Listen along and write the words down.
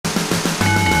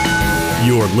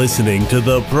You're listening to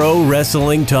the Pro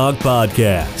Wrestling Talk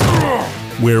Podcast,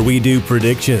 where we do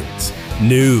predictions,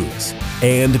 news,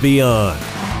 and beyond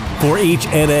for each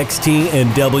NXT and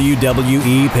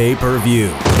WWE pay-per-view.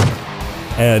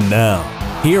 And now,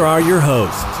 here are your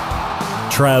hosts,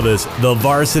 Travis the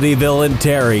Varsity Villain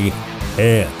Terry,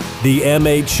 and the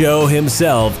M8 Show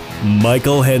himself,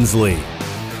 Michael Hensley.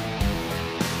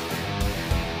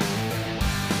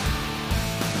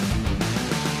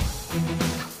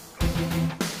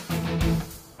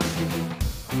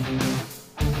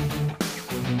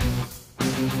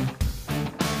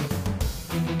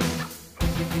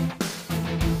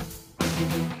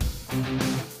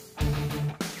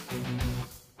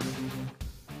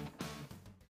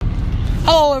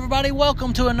 Hello everybody,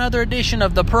 welcome to another edition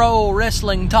of the Pro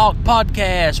Wrestling Talk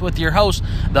Podcast with your host,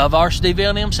 the Varsity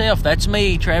Villain himself. That's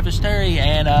me, Travis Terry,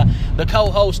 and the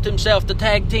co-host himself, the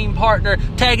tag team partner,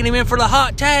 tagging him in for the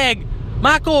hot tag,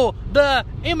 Michael, the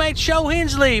M8 Show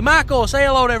Hensley. Michael, say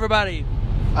hello to everybody.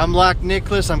 I'm like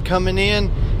Nicholas, I'm coming in,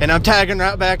 and I'm tagging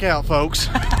right back out, folks.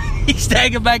 He's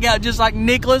tagging back out just like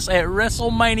Nicholas at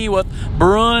WrestleMania with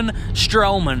Braun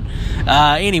Strowman.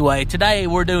 Anyway, today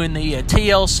we're doing the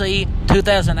TLC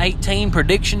 2018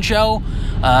 prediction show.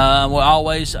 We'll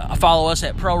always follow us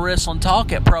at Pro Wrestling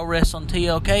Talk, at Pro Wrestling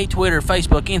TLK, Twitter,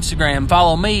 Facebook, Instagram.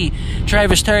 Follow me,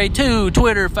 Travis Terry 2,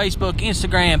 Twitter, Facebook,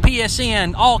 Instagram,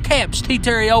 PSN, all caps,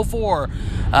 TTerry04.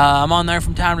 I'm on there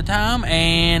from time to time,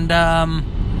 and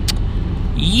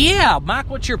yeah,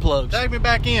 Mike, what's your plugs? Tag me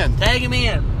back in. Tag him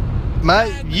in.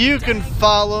 You can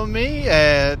follow me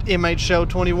at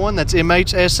MHShow21. That's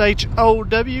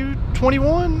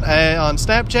MHSHOW21 on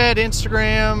Snapchat,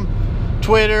 Instagram,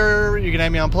 Twitter. You can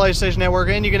add me on PlayStation Network,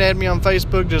 and you can add me on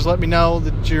Facebook. Just let me know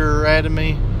that you're adding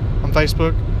me on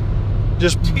Facebook.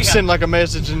 Just send like a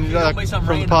message and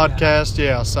from the podcast.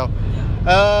 Yeah. So,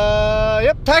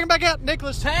 yep. Tag him back out,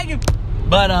 Nicholas. Tag him.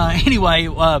 But anyway,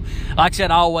 like I said,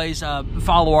 I always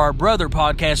follow our brother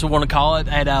podcast, we want to call it,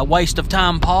 at Waste of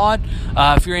Time Pod.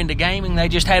 If you're into gaming, they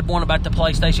just had one about the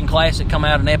PlayStation Classic come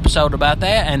out, an episode about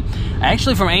that. And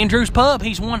actually from Andrew's Pub,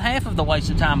 he's one half of the Waste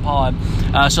of Time Pod.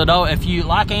 So if you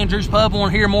like Andrew's Pub and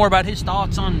want to hear more about his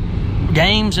thoughts on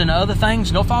games and other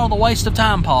things, go follow the Waste of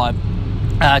Time Pod.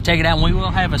 Check it out, and we will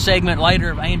have a segment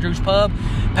later of Andrew's Pub.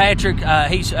 Patrick,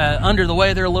 he's under the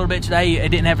weather a little bit today. He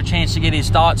didn't have a chance to get his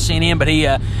thoughts sent in, but he's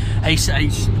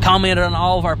commented on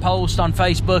all of our posts on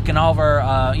Facebook and all of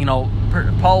our,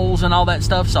 polls and all that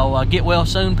stuff. So get well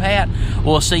soon, Pat.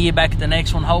 We'll see you back at the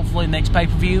next one, hopefully, next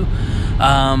pay-per-view.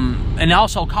 And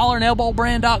also,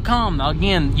 collarandelbowbrand.com.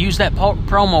 Again, use that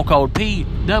promo code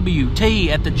PWT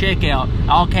at the checkout,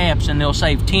 all caps, and they'll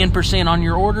save 10% on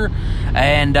your order.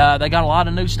 And they got a lot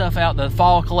of new stuff out, the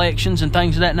fall collections and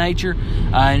things of that nature.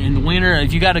 In the winter,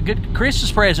 if you got a good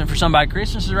Christmas present for somebody,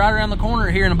 Christmas is right around the corner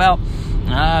here in about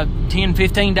 10,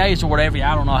 15 days or whatever.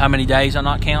 I don't know how many days. I'm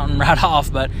not counting right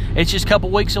off, but it's just a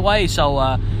couple weeks away.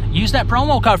 So use that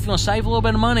promo code if you want to save a little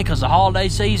bit of money, because the holiday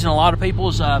season, a lot of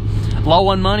people's low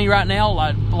on money right now,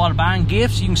 a lot of buying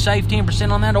gifts. You can save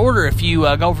 10% on that order if you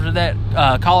go over to that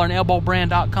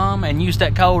collarandelbowbrand.com and use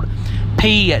that code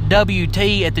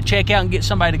PWT at the checkout and get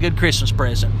somebody a good Christmas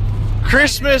present.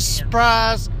 Christmas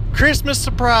surprise.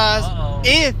 Uh-oh.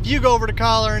 If you go over to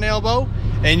Collar and Elbow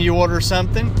and you order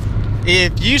something,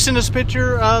 if you send us a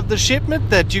picture of the shipment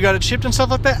that you got it shipped and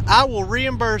stuff like that, I will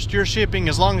reimburse your shipping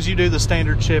as long as you do the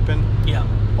standard shipping. Yeah.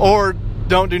 Or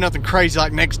don't do nothing crazy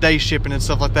like next day shipping and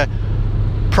stuff like that.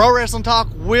 Pro Wrestling Talk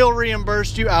will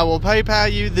reimburse you. I will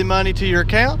PayPal you the money to your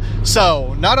account.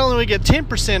 So not only we get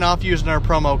 10% off using our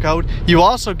promo code, you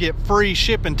also get free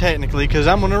shipping technically, because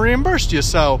I'm going to reimburse you.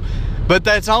 So, but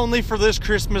that's only for this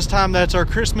Christmas time. That's our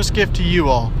Christmas gift to you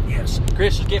all. Yes,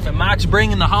 Christmas gift. And Mike's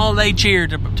bringing the holiday cheer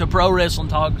to Pro Wrestling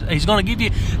Talk. He's going to give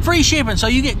you free shipping, so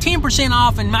you get 10%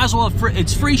 off, and might as well,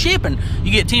 it's free shipping.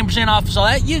 You get 10% off, so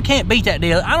that you can't beat that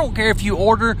deal. I don't care if you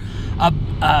order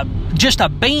just a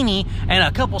beanie and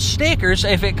a couple stickers.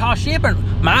 If it costs shipping,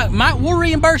 we'll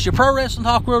reimburse you. Pro Wrestling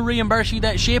Talk will reimburse you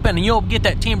that shipping, and you'll get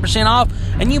that 10% off,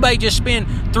 and you may just spend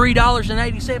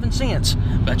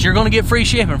 $3.87, but you're going to get free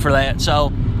shipping for that.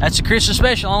 So that's a Christmas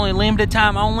special, only limited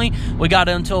time only. We got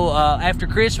until after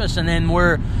Christmas, and then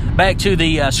we're back to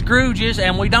the Scrooges,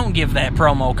 and we don't give that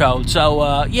promo code.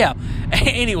 So yeah.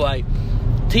 Anyway,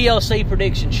 TLC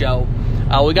prediction show.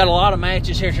 We got a lot of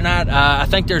matches here tonight. I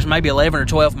think there's maybe 11 or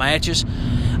 12 matches.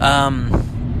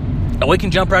 We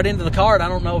can jump right into the card. I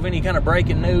don't know of any kind of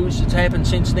breaking news that's happened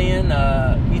since then.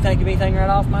 You think of anything right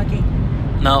off, Mikey?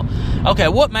 No. Okay,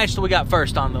 what match do we got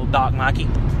first on the dock, Mikey?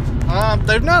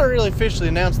 They've not really officially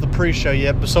announced the pre-show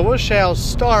yet, but so we shall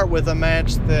start with a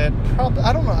match that probably,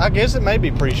 I don't know, I guess it may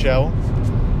be pre-show.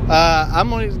 I'm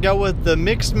going to go with the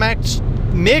Mixed Match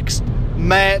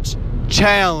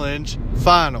Challenge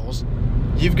Finals.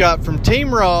 You've got from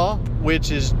Team Raw,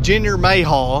 which is Jinder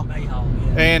Mahal,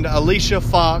 and Alicia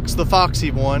Fox, the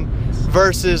Foxy one,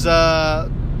 versus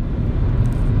 5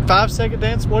 Second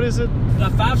Dance. What is it? A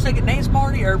 5 Second Dance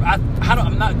Party, or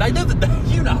I'm not. They do the,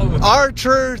 you know.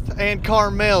 R-Truth and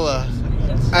Carmella.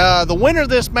 Yes. The winner of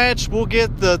this match will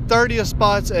get the 30th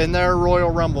spots in their Royal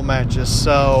Rumble matches.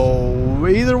 So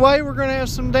either way, we're going to have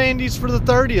some dandies for the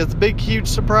 30th. Big, huge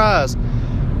surprise.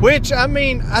 Which, I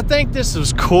mean, I think this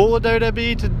is cool of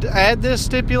WWE to add this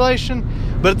stipulation,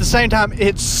 but at the same time,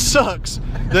 it sucks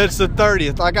that it's the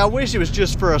 30th. Like, I wish it was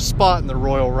just for a spot in the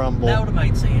Royal Rumble. That would have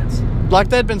made sense. Like,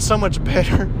 that'd been so much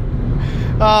better.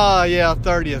 Oh, yeah,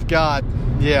 30th. God.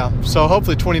 Yeah. So,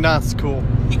 hopefully 29th is cool.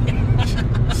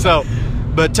 So,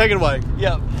 but take it away.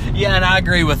 Yep. Yeah, and I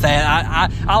agree with that.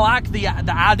 I like the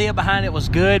idea behind it was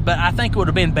good, but I think it would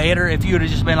have been better if you would have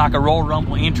just been like a Royal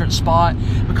Rumble entrance spot,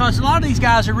 because a lot of these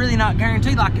guys are really not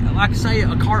guaranteed. Like say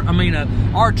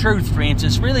R-Truth, for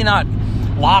instance, really not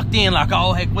locked in. Like,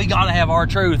 oh heck, we got to have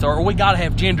R-Truth, or we got to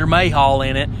have Jinder Mahal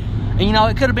in it. And you know,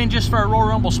 it could have been just for a Royal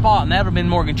Rumble spot, and that would have been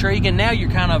more intriguing. Now you're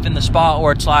kind of in the spot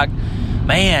where it's like,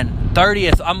 man,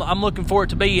 30th. I'm looking for it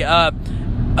to be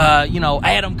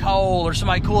Adam Cole or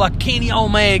somebody cool like Kenny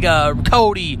Omega,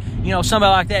 Cody,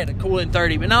 somebody like that to cool in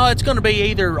 30. But no, it's going to be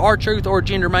either R-Truth or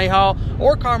Jinder Mahal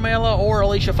or Carmella or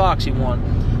Alicia Foxy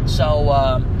one.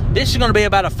 So this is going to be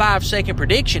about a 5-second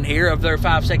prediction here of their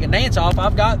 5-second dance off.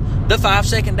 I've got the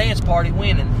 5-second dance party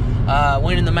winning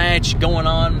the match, going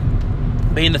on,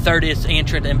 being the 30th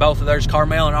entrant, and both of those,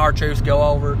 Carmella and R-Truth, go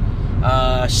over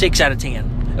 6 out of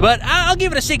 10. But I'll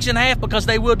give it a 6.5 because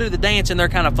they will do the dance and they're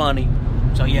kind of funny.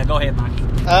 So, yeah, go ahead, Mikey.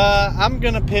 I'm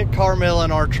going to pick Carmella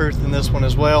and R-Truth in this one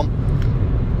as well.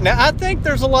 Now, I think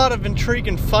there's a lot of intrigue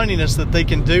and funniness that they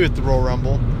can do at the Royal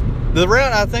Rumble. The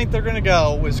route I think they're going to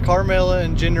go is Carmella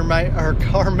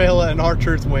and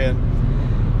R-Truth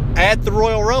win. At the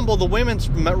Royal Rumble, the women's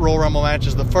Royal Rumble match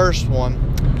is the first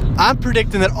one. I'm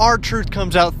predicting that R-Truth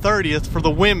comes out 30th for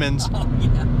the women's. Oh,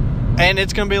 yeah. And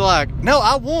it's going to be like, no,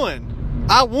 I won.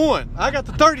 I got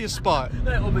the 30th spot.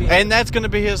 That will be and that's going to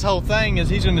be his whole thing, is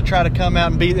he's going to try to come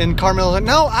out and beat. And Carmella's like,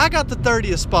 no, I got the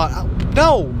 30th spot.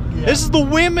 No, This is the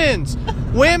women's.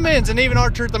 And even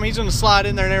R-Truth, he's going to slide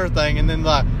in there and everything. And then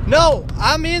like, no,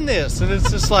 I'm in this. And it's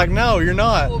just like, no, you're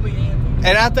not. That will be epic.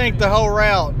 And I think the whole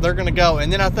route they're going to go.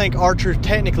 And then I think R-Truth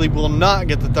technically will not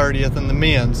get the 30th in the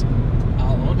men's.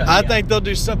 I think they'll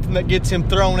do something that gets him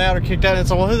thrown out or kicked out. And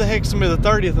it's like, well, who the heck's going to be the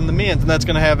 30th in the men's? And that's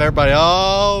going to have everybody,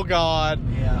 oh, God.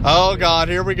 Yeah. Oh, God,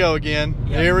 here we go again.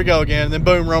 Yeah. Here we go again. And then,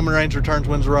 boom, Roman Reigns returns,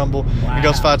 wins the Rumble. Wow. And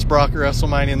goes fights Brock at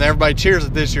WrestleMania. And everybody cheers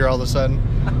it this year all of a sudden.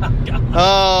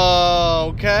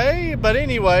 Okay. But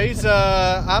anyways,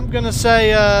 I'm going to say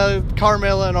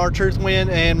Carmella and R-Truth win.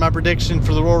 And my prediction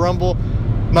for the Royal Rumble,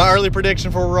 my early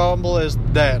prediction for Royal Rumble is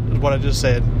what I just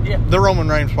said. Yeah. The Roman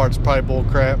Reigns part's probably bull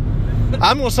crap.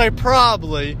 I'm going to say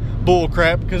probably bull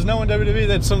crap, because knowing WWE,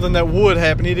 that's something that would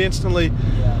happen. He'd instantly,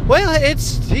 well,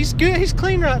 he's good. He's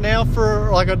clean right now for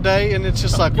like a day, and it's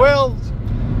just like, well,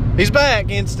 he's back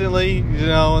instantly,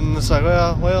 and it's like,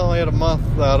 well, he had a month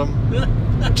without him,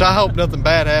 which I hope nothing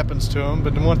bad happens to him,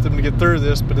 but I want them to get through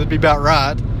this, but it'd be about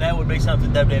right. That would be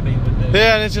something WWE would do.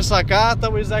 Yeah, and it's just like, I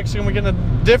thought we was actually going to get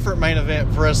a different main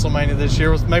event for WrestleMania this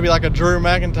year, with maybe like a Drew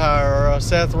McIntyre or a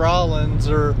Seth Rollins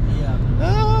or... Yeah.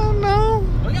 Oh, no.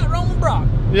 We got Roman Brock.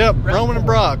 Yep, Roman and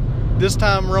Brock. This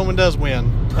time Roman does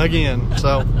win again.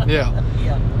 So, yeah.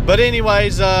 Yeah. But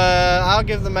anyways, I'll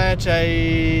give the match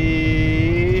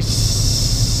a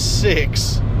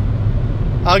 6.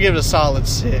 I'll give it a solid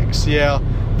 6, yeah.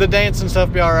 The dance and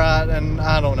stuff be all right, and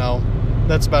I don't know.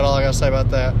 That's about all I got to say about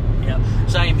that. Yeah,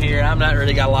 same here. I'm not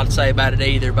really got a lot to say about it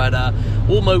either, but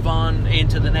we'll move on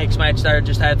into the next match there.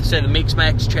 Just had to say the Mixed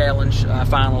Match Challenge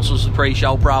Finals was the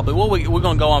pre-show probably. We're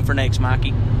going to go on for next,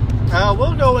 Mikey?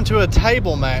 We'll go into a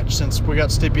table match since we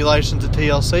got stipulations at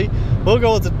TLC. We'll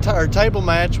go with our table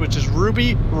match, which is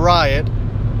Ruby Riott,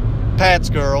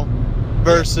 Pat's girl,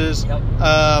 versus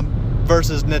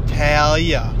versus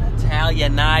Natalya. Natalya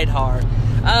Neidhart.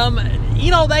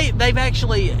 They've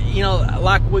actually,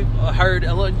 like we've heard,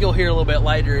 you'll hear a little bit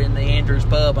later in the Andrews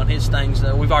Pub on his things.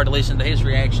 We've already listened to his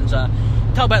reactions. Talk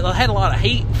about they had a lot of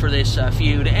heat for this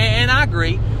feud, and I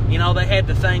agree. They had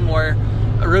the thing where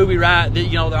Ruby Riott,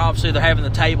 they're having the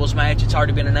tables match. It's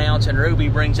already been announced, and Ruby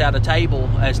brings out a table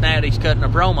as Natty's cutting a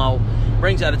promo.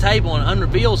 Brings out a table and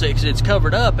unreveals it because it's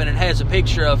covered up, and it has a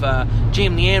picture of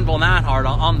Jim the Anvil Neidhart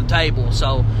on the table.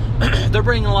 So they're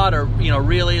bringing a lot of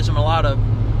realism, a lot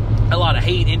of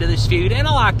heat into this feud, and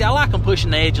I like that. I like them pushing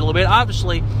the edge a little bit.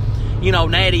 Obviously,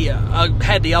 Natty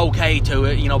had the okay to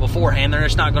it, beforehand. They're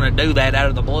just not going to do that out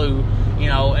of the blue,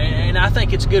 and I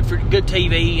think it's good for good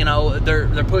TV.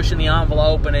 They're pushing the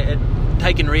envelope and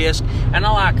taking risk, and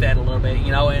I like that a little bit,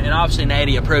 and obviously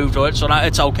Natty approved of it, so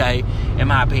it's okay in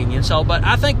my opinion. So, but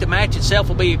I think the match itself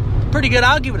will be pretty good.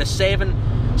 I'll give it a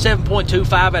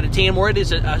 7.25 out of 10, where it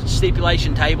is a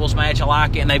stipulation tables match. I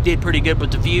like it, and they did pretty good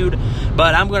with the feud,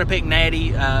 but I'm going to pick Natty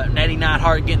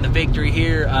Neidhart getting the victory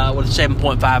here with a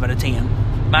 7.5 out of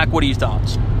 10. Mike, what are your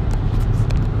thoughts?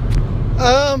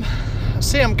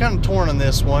 See, I'm kind of torn on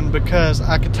this one because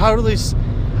I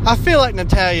feel like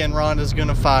Natalya and Ronda's going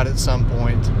to fight at some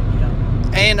point.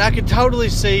 Yeah. And I could totally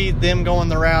see them going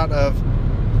the route of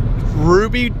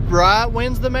Ruby Riott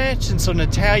wins the match, and so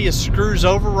Natalya screws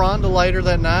over Ronda later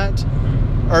that night,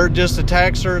 or just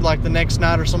attacks her like the next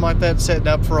night or something like that, setting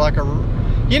up for like a...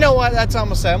 You know what? That's what I'm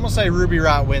going to say. I'm going to say Ruby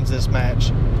Riott wins this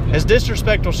match. As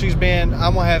disrespectful she's been,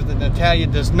 I'm going to have that Natalya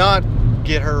does not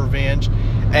get her revenge,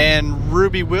 and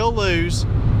Ruby will lose.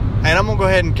 And I'm going to go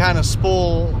ahead and kind of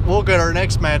spoil. We'll go to our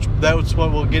next match. That's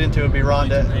what we'll get into. It'll be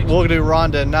Ronda. We'll do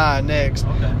Ronda and Nia next.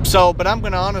 Okay. So, but I'm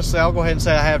going to honestly, I'll go ahead and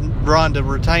say I have Ronda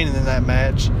retaining in that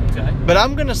match. Okay. But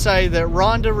I'm going to say that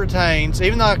Ronda retains,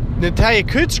 even though Natalya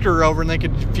could screw her over and they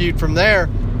could feud from there.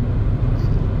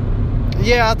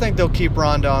 Yeah, I think they'll keep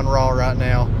Ronda on Raw right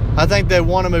now. I think they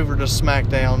want to move her to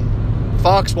SmackDown.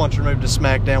 Fox wants her to move to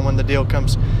SmackDown when the deal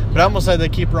comes. But I'm going to say they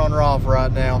keep her on Raw for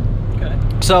right now. Okay.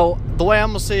 So the way I'm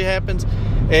going to see it happens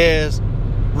is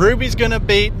Ruby's going to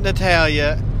beat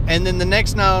Natalya, and then the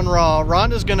next night on Raw,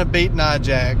 Ronda's going to beat Nia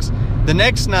Jax. The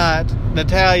next night,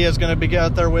 Natalya's going to be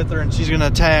out there with her, and she's going to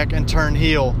attack and turn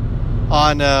heel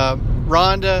on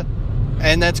Ronda,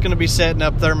 and that's going to be setting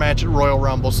up their match at Royal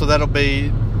Rumble. So that'll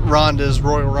be Ronda's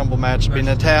Royal Rumble match. It'll be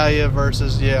Natalya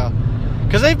versus,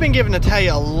 because they've been giving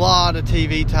Natalya a lot of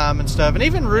TV time and stuff, and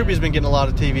even Ruby's been getting a lot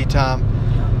of TV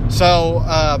time. So,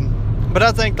 but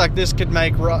I think like this could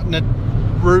make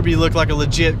Ruby look like a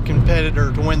legit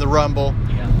competitor to win the Rumble.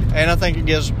 Yeah. And I think it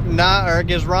gives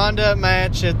Ronda a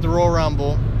match at the Royal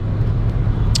Rumble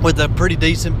with a pretty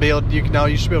decent build. You should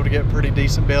be able to get a pretty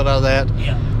decent build out of that.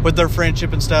 Yeah. With their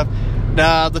friendship and stuff.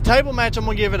 Now, the table match, I'm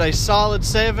going to give it a solid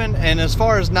 7. And as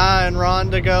far as Nia and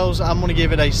Ronda goes, I'm going to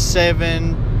give it a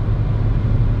 7.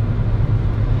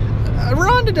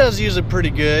 Ronda does usually pretty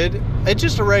good. It's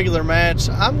just a regular match.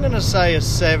 I'm going to say a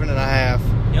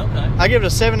 7.5. Yeah, okay. I give it a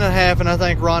 7.5, and I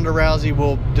think Ronda Rousey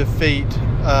will defeat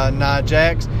Nia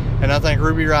Jax, and I think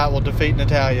Ruby Riott will defeat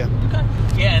Natalya. Okay.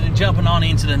 Yeah, and then jumping on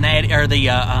into the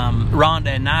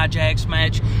Ronda and Nia Jax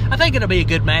match, I think it'll be a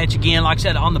good match. Again, like I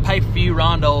said, on the pay-per-view,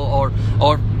 Ronda or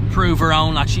prove her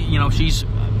own. Like she's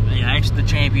actually the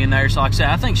champion there. So like I said,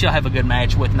 I think she'll have a good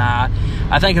match with Nia.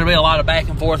 I think it'll be a lot of back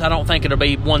and forth. I don't think it'll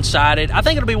be one-sided. I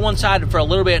think it'll be one-sided for a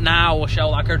little bit. Nia will show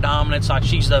like her dominance, like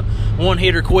she's the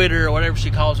one-hitter quitter or whatever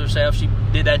she calls herself. She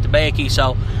did that to Becky,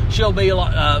 so she'll be a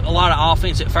lot of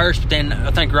offense at first, but then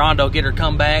I think Ronda will get her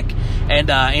comeback and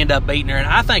end up beating her. And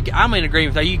I think I'm in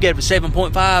agreement with her. You gave it a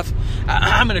 7.5.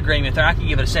 I'm in agreement there. I can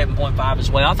give it a 7.5 as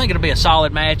well. I think it'll be a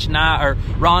solid match.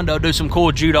 Ronda will do some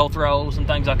cool judo throws and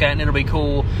things like that, and it'll be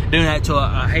cool doing that to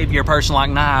a heavier person like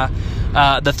Nia,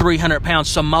 the 300-pound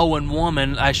Samoan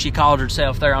woman, as she called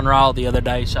herself there on Raw the other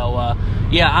day. So,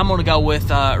 I'm going to go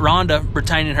with Ronda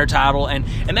retaining her title, and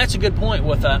that's a good point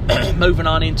with moving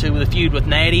on into the feud with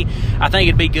Natty. I think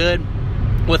it'd be good.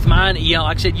 With mine,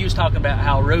 like I said, you was talking about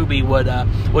how Ruby would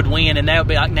win, and that would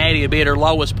be like Natty would be at her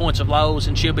lowest points of lows,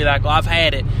 and she'll be like, well, I've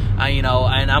had it, and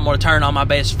I'm going to turn on my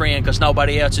best friend because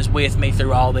nobody else is with me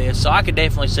through all this. So I could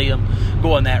definitely see them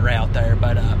going that route there.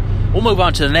 But we'll move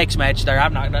on to the next match there.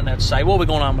 I've not done that to say. What are we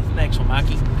going on with the next one,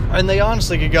 Mikey? And they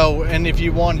honestly could go, and if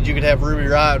you wanted, you could have Ruby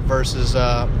Riott versus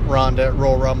Ronda at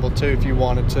Royal Rumble too, if you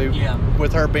wanted to. Yeah.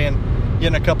 With her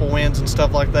getting a couple wins and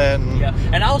stuff like that.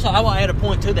 And also I will add a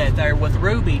point to that there with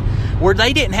Ruby, where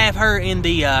they didn't have her in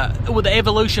the with the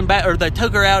Evolution or they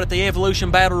took her out at the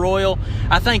Evolution Battle Royal.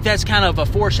 I think that's kind of a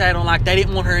foreshadowing, like they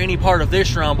didn't want her any part of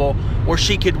this Rumble where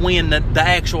she could win the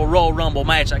actual Royal Rumble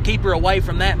match. Like keep her away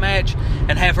from that match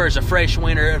and have her as a fresh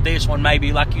winner of this one.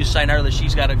 Maybe like you were saying earlier,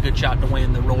 she's got a good shot to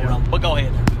win the Royal Rumble. But go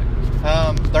ahead.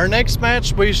 Our next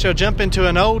match, we shall jump into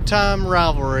an old-time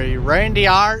rivalry. Randy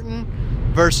Orton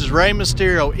versus Rey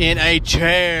Mysterio in a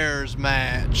chairs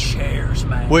match.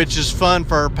 Which is fun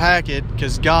for our packet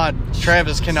because, God,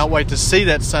 Travis cannot wait to see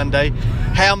that Sunday.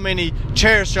 How many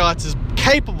chair shots is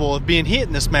capable of being hit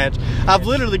in this match? I've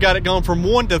literally got it going from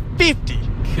 1 to 50.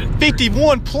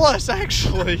 51 plus,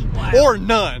 actually. Wow. Or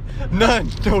none.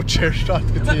 No chair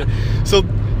shots gets hit. So,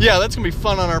 yeah, that's going to be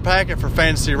fun on our packet for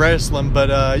fantasy wrestling.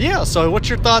 But, yeah, so what's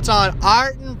your thoughts on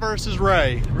Orton versus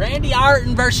Rey? Randy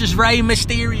Orton versus Rey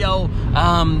Mysterio.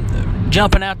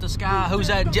 Jumping out the sky. Who's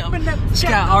that?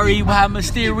 Sky R-E-Y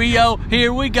Mysterio.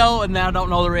 Here we go. And now I don't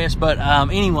know the rest. But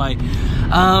anyway,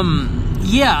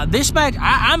 yeah, this match,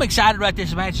 I'm excited about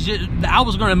this match. I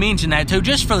was going to mention that too,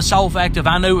 just for the sole fact of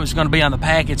I knew it was going to be on the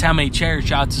packets, how many chair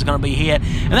shots is going to be hit.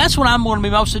 And that's what I'm going to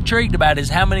be most intrigued about, is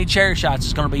how many chair shots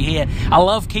is going to be hit. I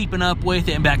love keeping up with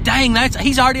it and be like, dang,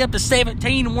 he's already up to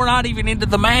 17 and we're not even into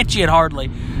the match yet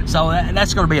hardly. So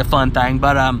that's going to be a fun thing.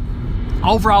 But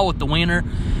overall with the winner,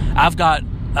 I've got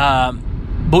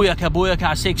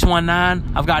Booyaka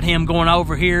 619. I've got him going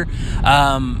over here.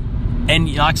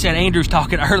 And like I said, Andrew's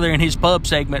talking earlier in his pub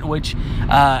segment, which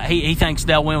he thinks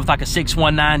they'll win with like a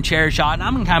 619 chair shot, and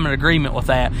I'm in kind of agreement with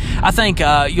that. I think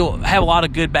you'll have a lot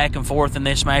of good back and forth in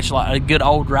this match, like a good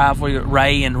old rivalry,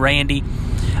 Rey and Randy.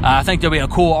 I think there'll be a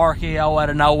cool RKO out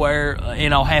of nowhere,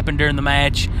 happen during the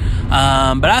match.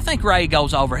 But I think Rey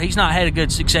goes over. He's not had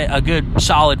a good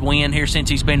solid win here since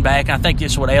he's been back. I think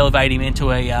this would elevate him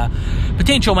into a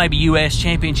potential maybe U.S.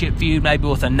 championship feud, maybe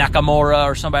with a Nakamura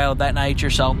or somebody of that nature.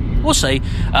 So we'll see.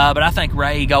 But I think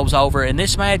Rey goes over in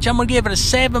this match. I'm going to give it a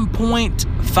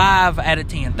 7.5 out of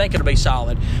 10. I think it'll be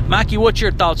solid. Mikey, what's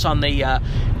your thoughts on the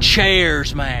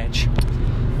chairs match?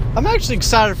 I'm actually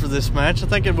excited for this match. I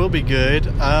think it will be good.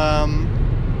 I'm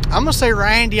going to say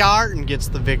Randy Orton gets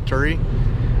the victory.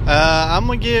 I'm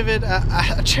going to give it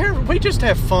a chair. We just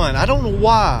have fun. I don't know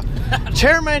why.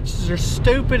 Chair matches are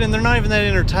stupid and they're not even that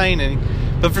entertaining.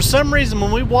 But for some reason,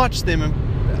 when we watch them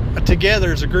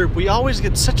together as a group, we always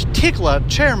get such a tickle out of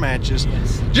chair matches.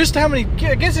 Yes. Just how many,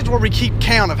 I guess it's where we keep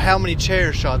count of how many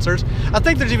chair shots. I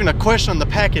think there's even a question on the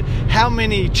packet, how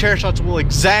many chair shots will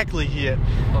exactly hit.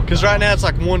 Because right now it's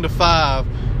like 1 to 5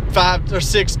 or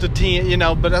 6 to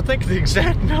 10, but I think the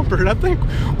exact number, and I think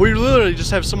we literally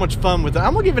just have so much fun with it.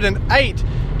 I'm going to give it an 8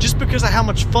 just because of how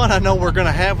much fun I know we're going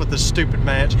to have with this stupid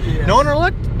match. Yeah. Knowing our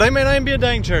luck, they may not even be a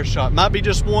dang chair shot. Might be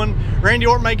just one. Randy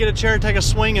Orton may get a chair, take a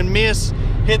swing and miss,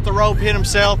 hit the rope, hit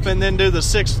himself, and then do the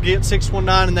 619,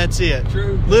 and that's it.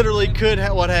 True. Literally could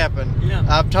what happened. Yeah.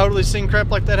 I've totally seen crap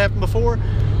like that happen before.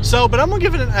 So, but I'm going to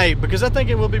give it an 8 because I think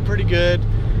it will be pretty good.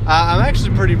 I'm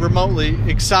actually pretty remotely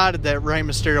excited that Rey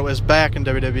Mysterio is back in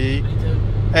WWE. Me too.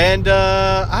 And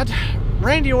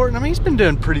Randy Orton, I mean, he's been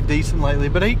doing pretty decent lately,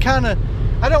 but he kind of,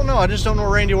 I don't know. I just don't know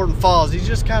where Randy Orton falls. He's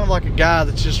just kind of like a guy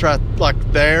that's just right,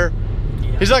 like there.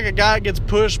 Yeah. He's like a guy that gets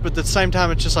pushed, but at the same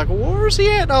time, it's just like, well, where's he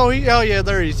at? Oh, yeah,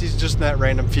 there he is. He's just in that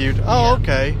random feud. Oh, Yeah.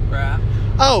 okay. Right.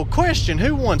 Oh, question: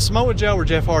 who won, Samoa Joe or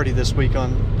Jeff Hardy this week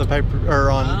on the paper or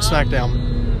on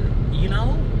SmackDown?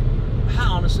 I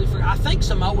honestly forget. I think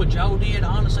Samoa Joe did.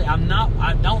 Honestly,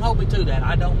 don't hold me to that.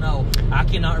 I don't know. I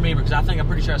cannot remember because I'm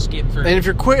pretty sure I skipped through. And if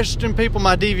you're questioning people,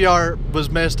 my DVR was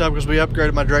messed up because we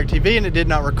upgraded my DirecTV and it did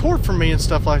not record for me and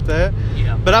stuff like that.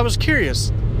 Yeah. But I was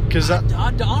curious because I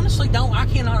honestly don't. I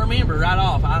cannot remember right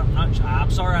off.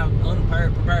 I'm sorry. I'm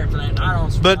unprepared for that. I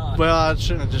don't. But well, I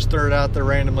shouldn't have just threw it out there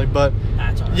randomly. But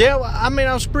that's all right. yeah, I mean,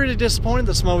 I was pretty disappointed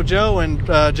that Samoa Joe and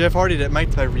Jeff Hardy didn't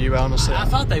make the pay-per-view. Honestly, I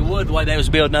thought they would the way they was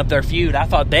building up their feud. I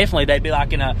thought definitely they'd be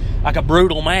like in a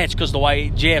brutal match because the way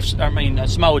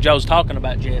Samoa Joe's talking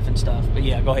about Jeff and stuff. But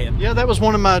yeah, go ahead. Yeah, that was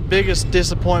one of my biggest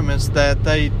disappointments that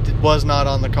they was not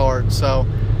on the card. So,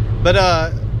 but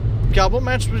God, what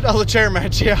match? Oh, the chair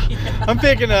match. Yeah, I'm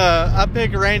picking I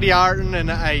pick Randy Orton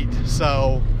and an 8.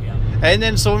 So, Yeah. and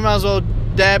then so we might as well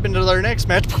dab into their next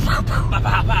match.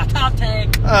 Top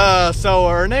tag. So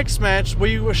our next match,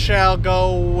 we shall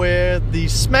go with the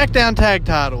SmackDown Tag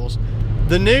Titles.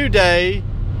 The New Day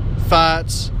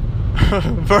fights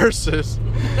versus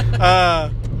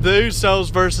the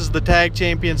Usos versus the Tag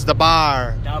Champions, The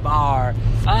Bar. The Bar.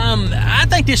 I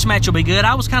think this match will be good.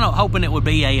 I was kind of hoping it would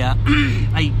be a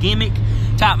gimmick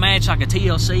type match like a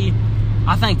TLC.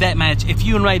 I think that match, if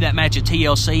you and Ray that match at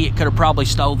TLC, it could have probably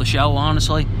stole the show,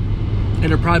 honestly. It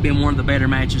would have probably been one of the better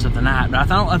matches of the night.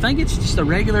 But I think it's just a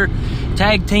regular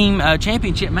tag team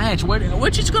championship match,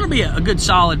 which is going to be a good,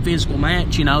 solid physical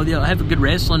match. They'll have a good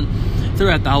wrestling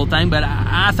throughout the whole thing. But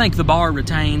I think The Bar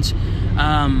retains.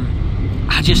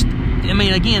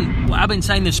 Again, I've been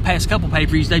saying this past couple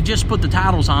pay-per-views, they just put the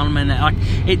titles on them, and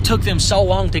it took them so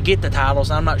long to get the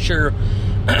titles. I'm not sure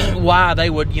why they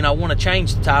would, want to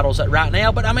change the titles right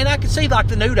now. But, I mean, I could see, like,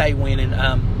 the New Day winning,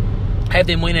 have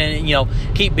them winning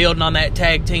and, keep building on that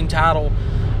tag team title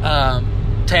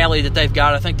tally that they've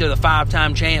got. I think they're the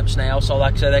 5-time champs now. So,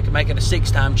 like I said, they could make it a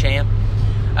 6-time champ.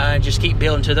 Just keep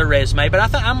building to their resume.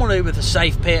 But I'm going to do with a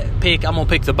safe pick. I'm going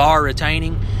to pick the Bar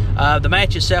retaining. The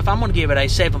match itself, I'm going to give it a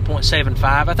 7.75.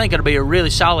 I think it'll be a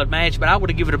really solid match, but I would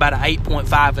have given it about an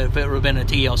 8.5 if it would have been a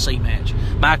TLC match.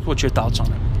 Mike, what's your thoughts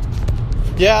on it?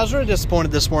 Yeah, I was really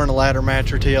disappointed this morning a ladder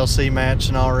match or TLC match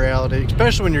in all reality,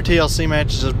 especially when your TLC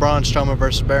matches is Braun Strowman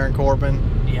versus Baron Corbin.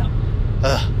 Yeah.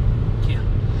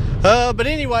 But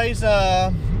anyways,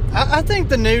 I think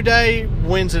the New Day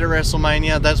wins it at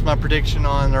WrestleMania. That's my prediction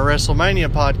on the WrestleMania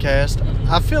podcast.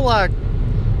 I feel like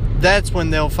that's when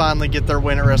they'll finally get their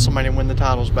win at WrestleMania and win the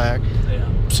titles back. Yeah.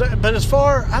 So, but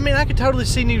I could totally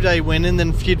see New Day winning,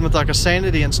 then feuding with like a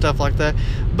Sanity and stuff like that.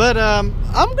 But I'm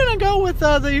going to go with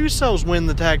the Usos win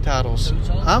the tag titles.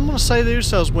 I'm going to say the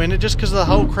Usos win it just because of the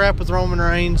whole crap with Roman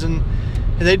Reigns and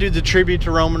they do the tribute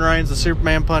to Roman Reigns, the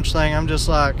Superman punch thing. I'm just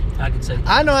like, I can see.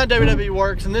 I know how WWE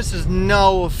works, and this is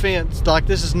no offense. Like,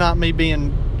 this is not me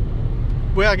being,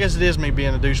 well, I guess it is me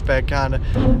being a douchebag, kind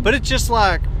of. But it's just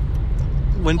like,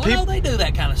 when people, they do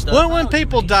that kind of stuff. Well, when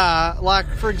people die, like,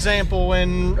 for example,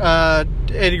 when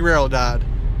Eddie Guerrero died,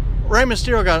 Rey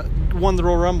Mysterio won the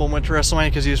Royal Rumble and went to WrestleMania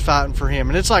because he was fighting for him.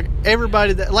 And it's like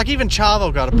everybody, like even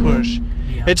Chavo got a push.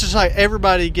 Yeah. It's just like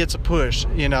everybody gets a push,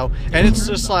 And it's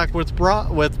just like with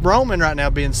Roman right now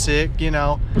being sick,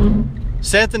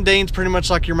 Seth and Dean's pretty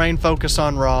much like your main focus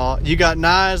on Raw. You got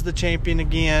Nia as the champion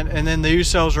again, and then the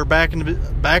Usos are back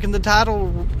in the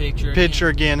title picture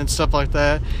again and stuff like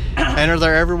that, and are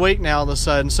there every week now all of a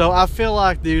sudden. So I feel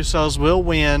like the Usos will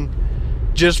win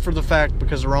just for the fact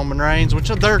because of Roman Reigns, which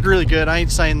they're really good. I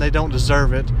ain't saying they don't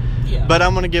deserve it, but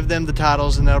I'm going to give them the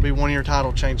titles, and that'll be one of your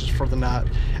title changes for the night.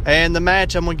 And the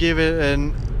match, I'm going to give it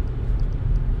an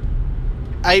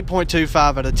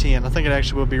 8.25 out of 10. I think it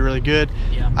actually will be really good.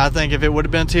 Yeah. I think if it would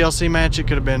have been a TLC match, it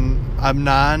could have been a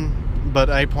 9, but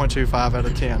 8.25 out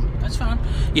of 10. That's fine.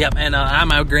 Yep, and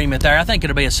I'm in agreement there. I think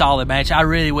it'll be a solid match. I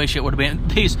really wish it would have been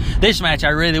this match. I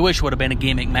really wish would have been a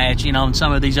gimmick match. And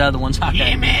some of these other ones,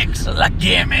 gimmicks. But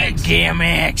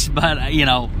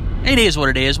it is what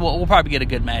it is. We'll probably get a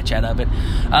good match out of it.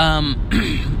 I'm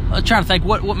trying to think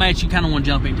what match you kind of want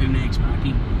to jump into next,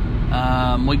 Mikey.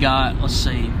 We got. Let's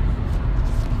see.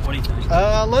 What do you think?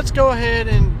 Let's go ahead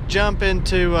and jump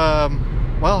into, far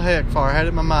I had it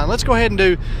in my mind. Let's go ahead and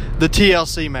do the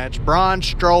TLC match. Braun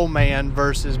Strowman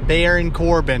versus Baron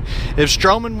Corbin. If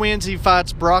Strowman wins, he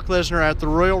fights Brock Lesnar at the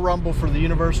Royal Rumble for the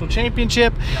Universal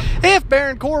Championship. Yep. If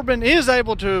Baron Corbin is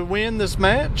able to win this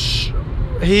match,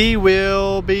 he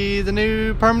will be the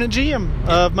new permanent GM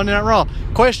of Monday Night Raw.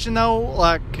 Question,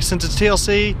 though, since it's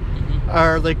TLC,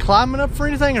 are they climbing up for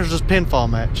anything, or is this pinfall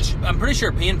match? I'm pretty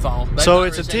sure pinfall. So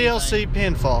it's a TLC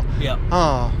pinfall. Yep.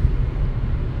 Oh.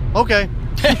 Okay.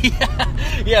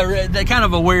 Yeah, that kind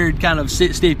of a weird kind of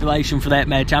stipulation for that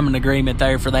match. I'm in agreement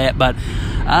there for that, but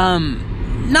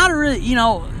not a really,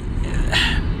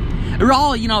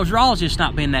 Raw, Raw's just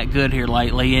not been that good here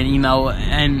lately,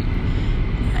 and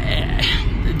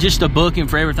just the booking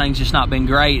for everything's just not been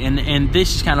great, and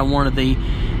this is kind of one of the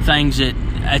things that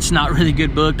it's not really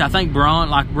good booked. I think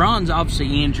Braun's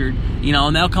obviously injured,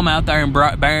 and they'll come out there and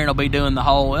Baron will be doing the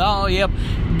whole, oh, yep,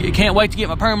 can't wait to get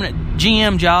my permanent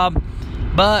GM job.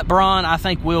 But Braun, I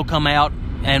think, will come out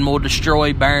and will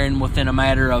destroy Baron within a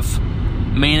matter of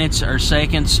minutes or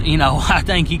seconds. I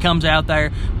think he comes out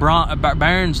there.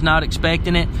 Baron's not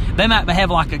expecting it. They might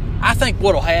have I think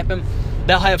what'll happen,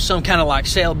 they'll have some kind of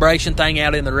celebration thing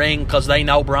out in the ring because they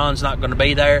know Braun's not going to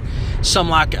be there.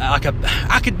 I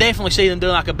could definitely see them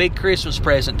doing a big Christmas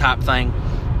present type thing,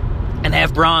 and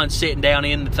have Braun sitting down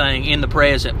in the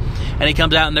present, and he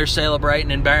comes out and they're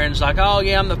celebrating, and Baron's like, "Oh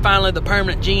yeah, I'm finally the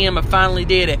permanent GM. I finally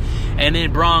did it." And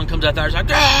then Braun comes out there, and he's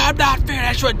like, "I'm not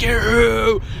finished with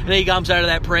you." And he comes out of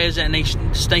that present, and he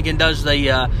stinking does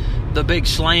the big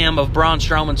slam of Braun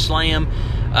Strowman slam.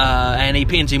 And he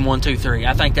pins him 1, 2, 3.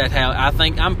 I think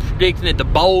I'm predicting it. The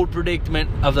bold predicament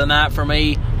of the night for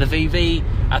me, the VV.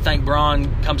 I think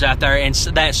Braun comes out there in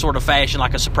that sort of fashion,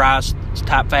 like a surprise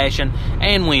type fashion,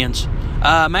 and wins.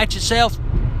 Match itself,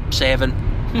 7.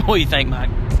 What do you think, Mike?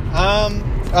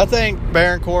 I think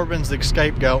Baron Corbin's the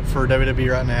scapegoat for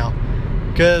WWE right now.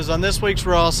 Because on this week's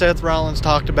Raw, Seth Rollins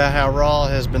talked about how Raw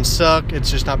has been sucked.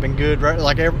 It's just not been good.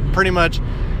 Right? Pretty much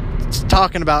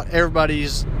talking about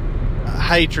everybody's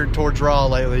hatred towards Raw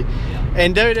lately. Yeah.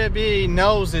 And WWE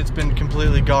knows it's been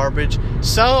completely garbage.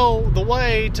 So the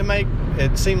way to make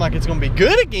it seem like it's going to be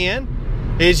good again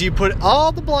is you put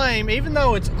all the blame, even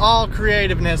though it's all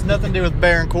creative and has nothing to do with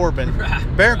Baron Corbin.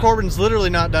 Baron Corbin's literally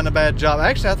not done a bad job.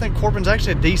 Actually, I think Corbin's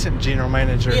actually a decent general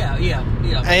manager. Yeah.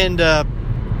 And,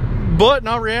 but in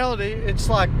all reality, it's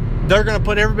like they're going to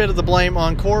put every bit of the blame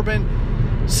on Corbin.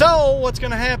 So what's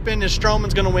going to happen is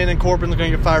Strowman's going to win and Corbin's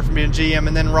going to get fired from being GM,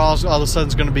 and then Raw's all of a sudden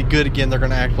is going to be good again. They're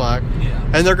going to act like,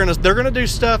 and they're going to do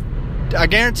stuff. I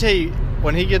guarantee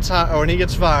when he gets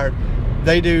fired,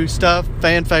 they do stuff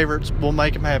fan favorites will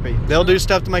make him happy. They'll do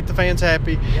stuff to make the fans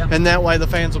happy, and that way the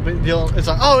fans will be. It's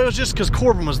like, oh, it was just because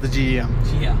Corbin was the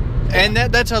GM. Yeah. And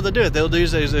that's how they do it. They'll do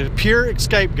it as a pure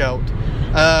scapegoat.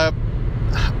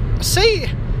 See,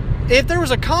 if there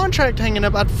was a contract hanging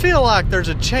up, I'd feel like there's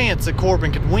a chance that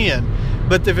Corbin could win.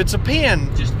 But if it's a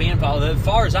pin... Just pinfall. As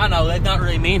far as I know, they've not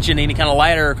really mentioned any kind of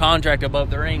ladder or contract above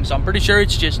the ring, so I'm pretty sure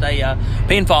it's just a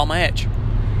pinfall match.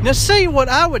 Now, see what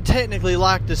I would technically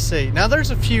like to see. Now,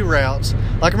 there's a few routes.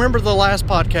 Like, remember the last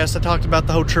podcast I talked about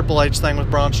the whole Triple H thing with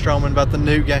Braun Strowman, about the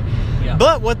new game. Yeah.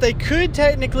 But what they could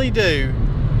technically do,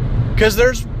 because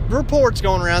there's reports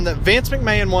going around that Vince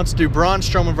McMahon wants to do Braun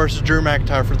Strowman versus Drew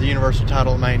McIntyre for the Universal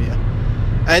title at Mania.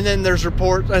 And then there's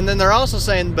reports, and then they're also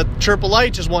saying, but Triple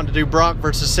H is wanting to do Brock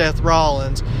versus Seth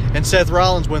Rollins, and Seth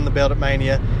Rollins win the belt at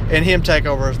Mania, and him take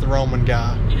over as the Roman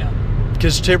guy. Yeah.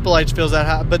 Because Triple H feels that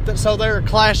high. But so they're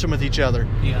clashing with each other.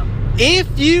 Yeah.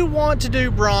 If you want to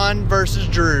do Braun versus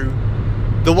Drew,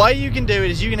 the way you can do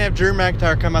it is you can have Drew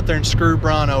McIntyre come out there and screw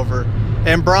Braun over,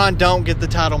 and Braun don't get the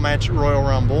title match at Royal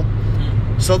Rumble.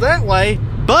 So that way,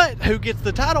 but who gets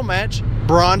the title match?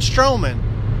 Braun Strowman.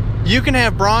 You can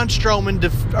have Braun Strowman,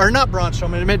 not Braun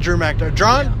Strowman, I meant Drew McIntyre.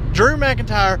 Drew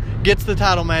McIntyre gets the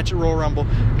title match at Royal Rumble.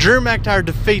 Drew McIntyre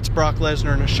defeats Brock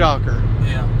Lesnar in a shocker.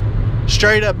 Yeah.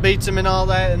 Straight up beats him and all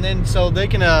that, and then so they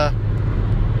can,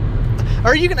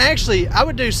 or you can actually, I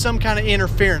would do some kind of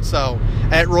interference though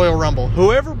at Royal Rumble.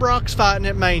 Whoever Brock's fighting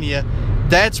at Mania,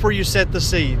 that's where you set the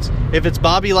seeds. If it's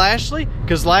Bobby Lashley,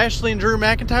 because Lashley and Drew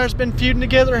McIntyre's been feuding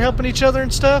together, helping each other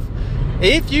and stuff.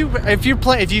 If you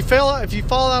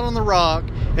fall out on the Rock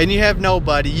and you have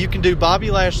nobody, you can do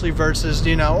Bobby Lashley versus,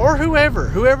 or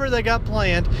whoever they got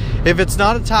planned. If it's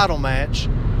not a title match,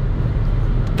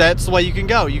 that's the way you can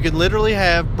go. You can literally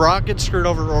have Brock get screwed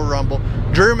over at Royal Rumble.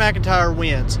 Drew McIntyre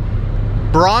wins.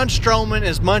 Braun Strowman,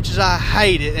 as much as I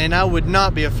hate it, and I would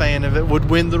not be a fan of it, would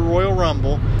win the Royal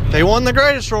Rumble. They won the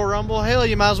greatest Royal Rumble. Hell,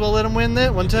 you might as well let them win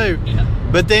that one too. Yeah.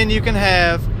 But then you can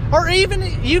have, or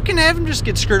even you can have him just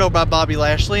get screwed over by Bobby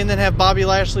Lashley, and then have Bobby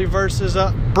Lashley versus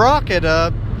Brock at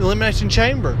Elimination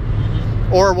Chamber,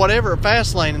 or whatever,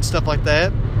 Fastlane and stuff like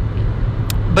that.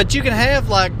 But you can have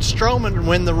like Strowman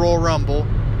win the Royal Rumble,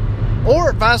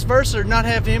 or vice versa, not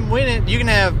have him win it. You can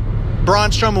have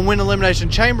Braun Strowman win Elimination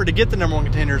Chamber to get the number one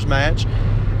contenders match,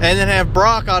 and then have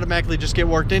Brock automatically just get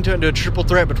worked into it and do a triple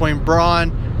threat between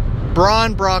Braun,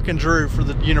 Brock, and Drew for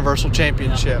the Universal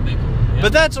Championship. Yeah.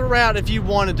 But that's a route if you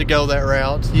wanted to go that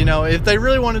route. If they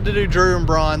really wanted to do Drew and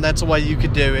Braun, that's a way you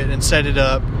could do it and set it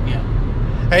up.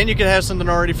 Yeah. And you could have something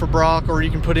already for Brock, or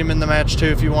you can put him in the match too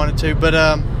if you wanted to. But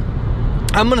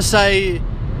I'm going to say,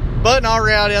 but in all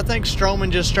reality, I think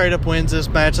Strowman just straight up wins this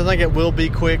match. I think it will be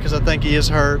quick because I think he is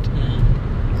hurt.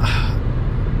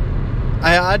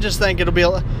 I just think it'll be,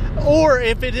 or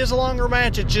if it is a longer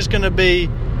match, it's just going to be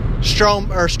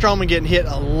Strowman getting hit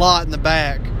a lot in the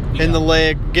back, in the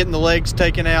leg, getting the legs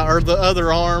taken out, or the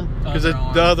other arm, because it's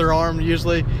the other arm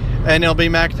usually, and it'll be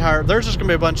McIntyre. There's just going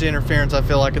to be a bunch of interference, I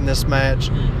feel like, in this match.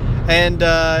 And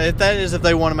if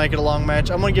they want to make it a long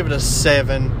match, I'm going to give it a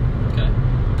 7. Okay.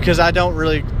 Because I don't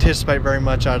really anticipate very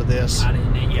much out of this. I'm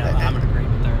in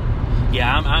agreement there.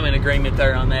 Yeah, I'm in agreement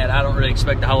there on that. I don't really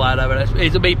expect a whole lot of it.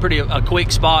 It'll be a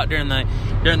quick spot during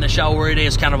the show, where it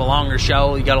is kind of a longer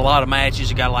show. You got a lot of matches.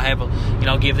 You got to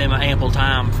have give them ample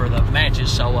time for the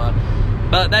matches. So,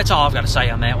 but that's all I've got to say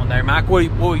on that one there, Mike. What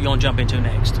are you going to jump into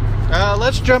next?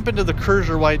 Let's jump into the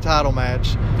Cruiserweight title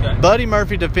match. Okay. Buddy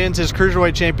Murphy defends his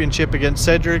Cruiserweight Championship against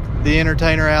Cedric the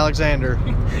Entertainer Alexander.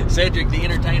 Cedric the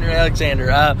Entertainer Alexander.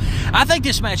 I think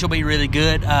this match will be really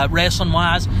good,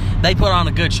 wrestling-wise. They put on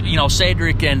a good,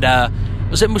 Cedric and,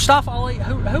 was it Mustafa Ali?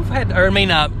 Who had,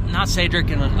 not Cedric,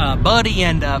 and Buddy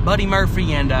and Buddy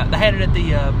Murphy, and they had it at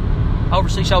the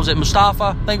overseas show. Was it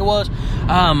Mustafa? I think it was.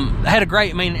 Had a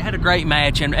great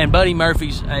match, and Buddy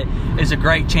Murphy's is a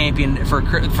great champion for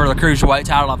the Cruiserweight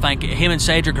title. I think him and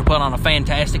Cedric are put on a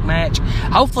fantastic match.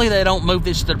 Hopefully they don't move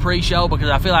this to the pre-show, because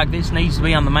I feel like this needs to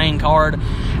be on the main card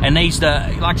and needs to,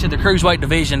 like I said, the Cruiserweight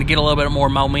division to get a little bit more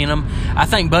momentum. I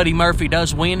think Buddy Murphy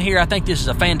does win here. I think this is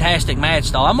a fantastic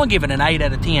match, though. I'm gonna give it an 8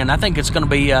 out of 10. I think it's gonna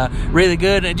be really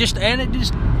good.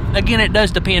 again, it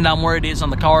does depend on where it is on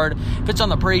the card. If it's on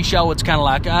the pre-show, it's kind of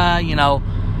like,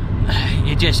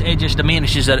 it just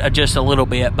diminishes it just a little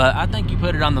bit. But I think you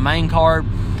put it on the main card,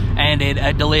 and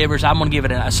it delivers. I'm going to give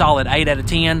it a solid 8 out of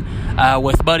 10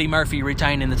 with Buddy Murphy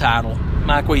retaining the title.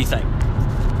 Mike, what do you think?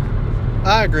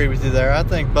 I agree with you there. I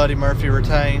think Buddy Murphy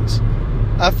retains.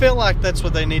 I feel like that's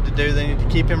what they need to do. They need to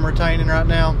keep him retaining right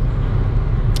now.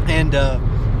 And the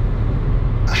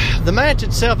match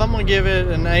itself, I'm going to give it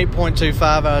an 8.25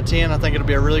 out of 10. I think it'll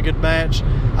be a really good match.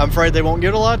 I'm afraid they won't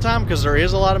get a lot of time because there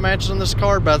is a lot of matches on this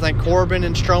card, but I think Corbin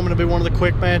and Strowman will be one of the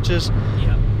quick matches.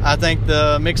 Yeah. I think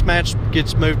the mixed match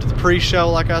gets moved to the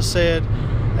pre-show, like I said.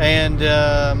 And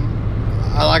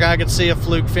I could see a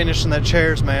fluke finish in that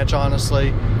chairs match,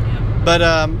 honestly. But,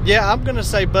 I'm going to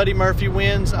say Buddy Murphy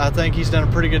wins. I think he's done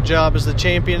a pretty good job as the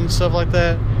champion and stuff like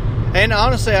that. And,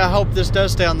 honestly, I hope this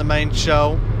does stay on the main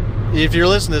show. If you're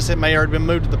listening to this, it may already been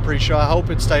moved to the pre-show. I hope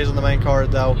it stays on the main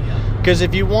card, though. Because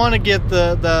if you want to get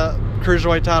the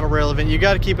Cruiserweight title relevant, you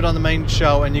got to keep it on the main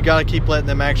show, and you got to keep letting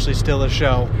them actually steal the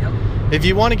show. Yep. If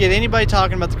you want to get anybody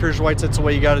talking about the Cruiserweights, that's the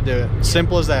way you got to do it.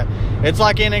 Simple as that. It's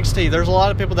like NXT. There's a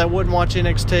lot of people that wouldn't watch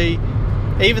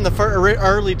NXT. Even the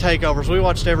early takeovers, we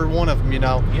watched every one of them,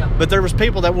 Yeah. But there was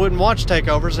people that wouldn't watch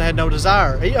takeovers and had no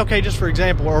desire. Okay, just for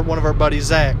example, or one of our buddies,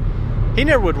 Zach, he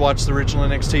never would watch the original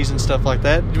NXTs and stuff like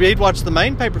that. He'd watch the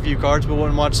main pay-per-view cards, but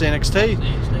wouldn't watch the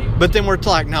NXT. But then we're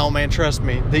like, no, man, trust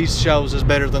me, these shows is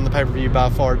better than the pay-per-view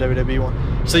by far, WWE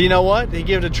one. So you know what? He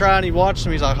gave it a try and he watched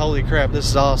them. He's like, holy crap, this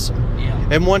is awesome. Yeah.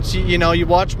 And once you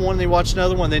watch one and you watch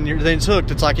another one, then it's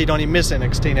hooked. It's like you don't even miss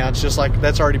NXT now. It's just like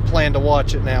that's already planned to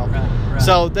watch it now. Right.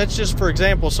 So that's just for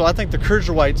example. So I think the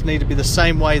Cruiserweights need to be the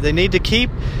same way. They need to keep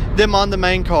them on the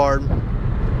main card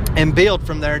and build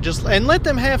from there, and let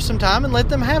them have some time and let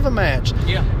them have a match.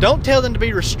 Yeah. Don't tell them to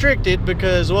be restricted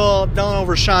because, don't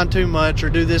overshine too much or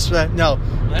do this or that. No,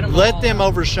 let them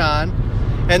overshine,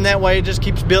 and that way it just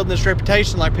keeps building this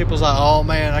reputation. Like people's like, oh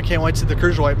man, I can't wait to see the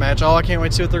Cruiserweight match. Oh, I can't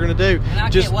wait to see what they're going to do. And I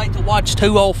can't wait to watch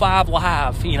 205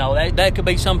 live. That could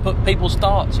be some people's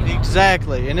thoughts.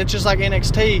 Exactly, and it's just like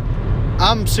NXT.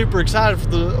 I'm super excited for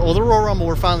the Royal Rumble.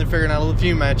 We're finally figuring out a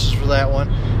few matches for that one.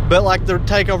 But like the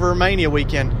TakeOver Romania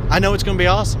weekend, I know it's going to be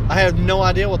awesome. I have no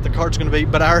idea what the card's going to be,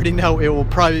 but I already know it will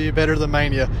probably be better than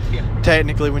Mania,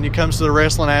 technically, when it comes to the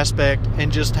wrestling aspect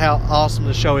and just how awesome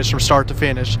the show is from start to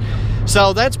finish.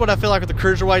 So that's what I feel like with the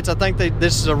Cruiserweights. I think I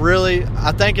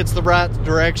think it's the right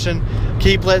direction.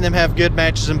 Keep letting them have good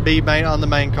matches and be on the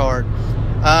main card.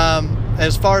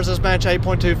 As far as this match,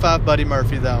 8.25, Buddy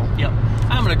Murphy, though. Yep.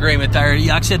 I'm in agreement there. Like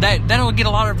I said, that'll get a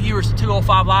lot of viewers to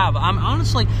 205 Live. I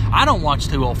don't watch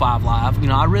 205 Live.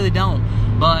 I really don't.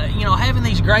 But, having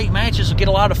these great matches will get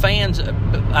a lot of fans,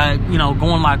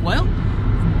 going like, well,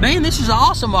 man, this is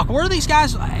awesome. Like, where are these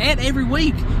guys at every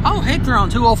week? Oh, heck, they're on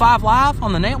 205 Live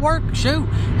on the network. Shoot.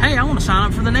 Hey, I want to sign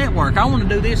up for the network. I want to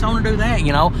do this. I want to do that,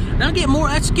 That'll get more,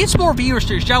 that gets more viewers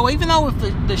to the show. Even though if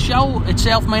the show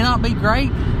itself may not be great,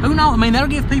 who knows? That'll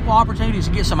give people opportunities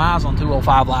to get some eyes on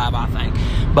 205 Live, I think.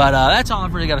 But that's all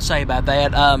I've really got to say about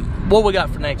that. What we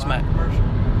got for next match?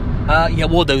 Yeah,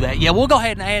 we'll do that. Yeah, we'll go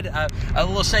ahead and add a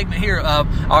little segment here of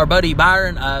our buddy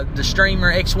Byron, the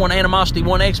streamer X1 Animosity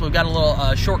 1X. We've got a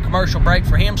little short commercial break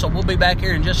for him, so we'll be back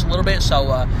here in just a little bit.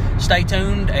 So stay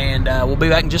tuned, and we'll be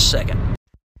back in just a second.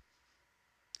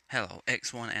 Hello,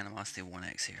 X1 Animosity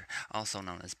 1X here, also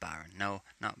known as Byron. No,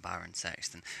 not Byron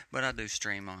Saxton, but I do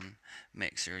stream on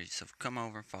Mixer, so come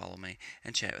over and follow me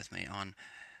and chat with me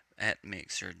at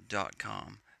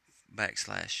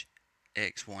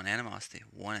mixer.com/X1 Animosity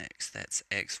 1X. That's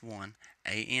X1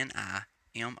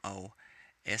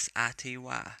 ANIMOSITY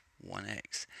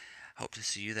 1X. Hope to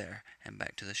see you there, and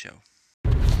back to the show.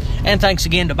 And thanks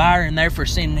again to Byron there for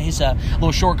sending his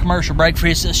little short commercial break for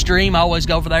his stream. I always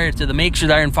go over there to the Mixer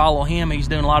there and follow him. He's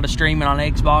doing a lot of streaming on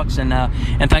Xbox and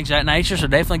things of that nature. So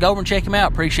definitely go over and check him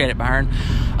out. Appreciate it, Byron.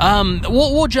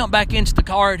 We'll jump back into the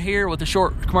card here with a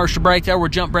short commercial break there. We'll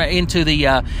jump right into the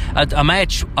a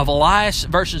match of Elias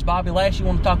versus Bobby Lashley. You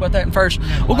want to talk about that first?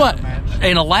 We'll go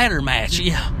in a ladder match.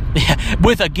 Yeah,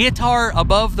 with a guitar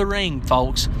above the ring,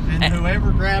 folks. And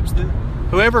whoever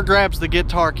grabs the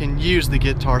guitar can use the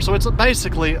guitar. So it's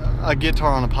basically a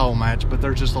guitar on a pole match, but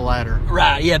there's just a ladder.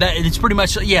 Right, yeah, it's pretty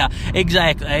much, yeah,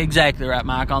 exactly right,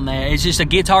 Mike, on that. It's just a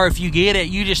guitar. If you get it,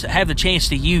 you just have the chance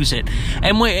to use it.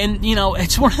 And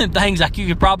it's one of the things, like, you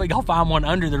could probably go find one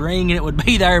under the ring and it would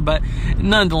be there, but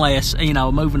nonetheless,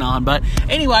 moving on. But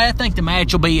anyway, I think the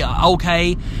match will be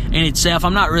okay in itself.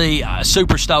 I'm not really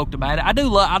super stoked about it. I do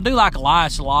like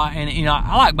Elias a lot, and,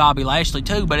 I like Bobby Lashley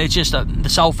too, but it's just the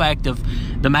sole fact of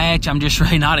the match, I'm just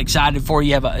really not excited for.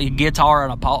 You have a guitar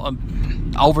on a pole,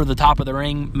 over the top of the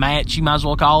ring match, you might as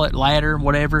well call it, ladder,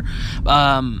 whatever.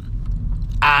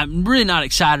 I'm really not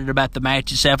excited about the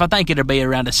match itself. I think it'll be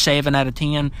around a 7 out of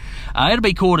 10. It'll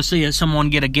be cool to see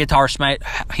someone get a guitar smack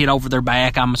hit over their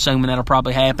back. I'm assuming that'll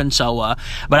probably happen. So,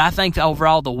 but I think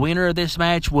overall the winner of this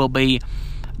match will be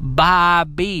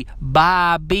Bobby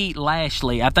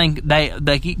Lashley. I think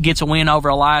they gets a win over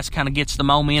Elias, kind of gets the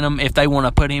momentum if they want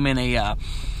to put him in a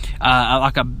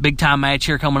like a big time match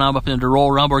here coming up into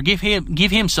Royal Rumble, or give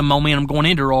him some momentum going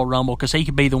into Royal Rumble, because he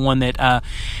could be the one that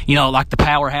like the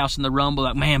powerhouse in the Rumble.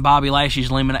 Like, man, Bobby Lashley's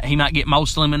he might get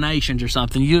most eliminations or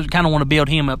something. You kind of want to build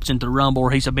him up into the Rumble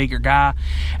where he's a bigger guy.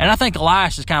 And I think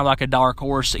Elias is kind of like a dark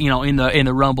horse, in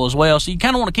the Rumble as well. So you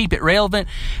kind of want to keep it relevant.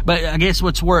 But I guess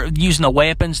what's worth using the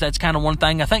weapons, that's kind of one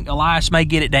thing. I think Elias may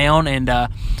get it down, and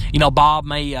Bob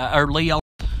may or Leo.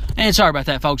 And sorry about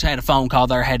that, folks. I had a phone call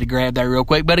there. I had to grab that real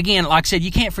quick. But again, like I said,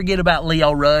 you can't forget about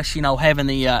Leo Rush, having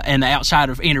the and the outside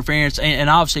of interference. And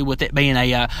obviously with it being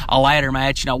a ladder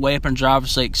match, weapons are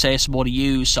obviously accessible to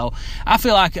use. So I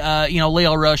feel like,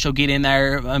 Leo Rush will get in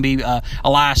there. Maybe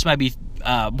Elias maybe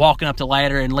walking up the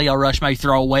ladder, and Leo Rush may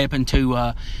throw a weapon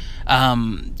to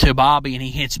Bobby, and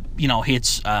he hits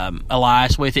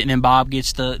Elias with it, and then Bob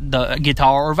gets the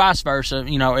guitar, or vice versa,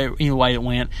 either way it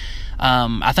went.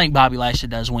 I think Bobby Lashley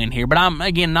does win here, but I'm,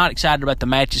 again, not excited about the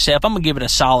match itself. I'm going to give it a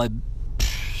solid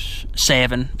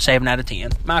 7 out of 10.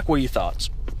 Mike, what are your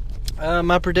thoughts?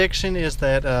 My prediction is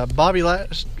that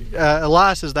Elias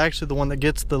is actually the one that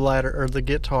gets the ladder or the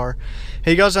guitar.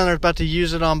 He goes down there about to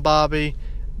use it on Bobby.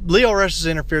 Leo Rush has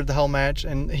interfered the whole match,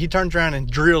 and he turns around and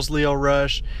drills Leo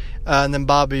Rush, and then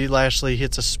Bobby Lashley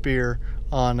hits a spear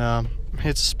on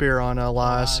Elias,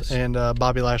 and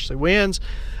Bobby Lashley wins.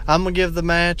 I'm gonna give the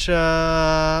match.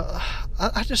 I'm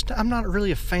not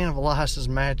really a fan of Elias's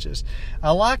matches. I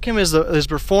like him as a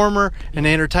performer and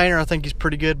entertainer. I think he's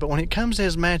pretty good, but when it comes to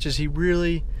his matches, he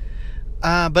really.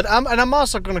 But I'm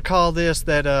also going to call this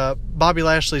that Bobby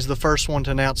Lashley's the first one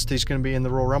to announce that he's going to be in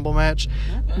the Royal Rumble match.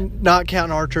 Okay. Not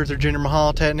counting R-Truth or Jinder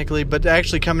Mahal technically, but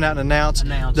actually coming out and announce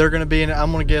they're going to be in it.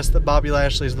 I'm going to guess that Bobby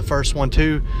Lashley is the first one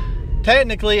to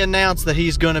technically announce that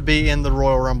he's going to be in the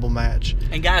Royal Rumble match.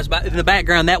 And guys, in the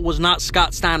background, that was not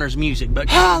Scott Steiner's music, but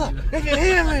holla, if you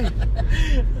hear me.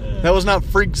 That was not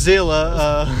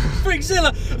Freakzilla.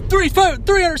 Freakzilla,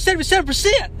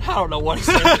 377%. I don't know what he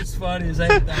said. It's funny as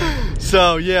anything.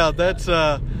 So yeah, that's.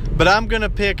 But I'm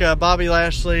gonna pick Bobby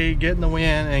Lashley getting the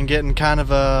win and getting kind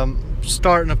of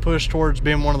starting to push towards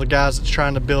being one of the guys that's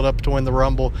trying to build up to win the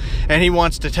Rumble, and he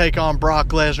wants to take on Brock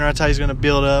Lesnar. That's how he's going to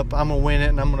build up. I'm going to win it,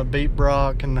 and I'm going to beat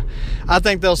Brock, and I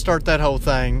think they'll start that whole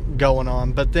thing going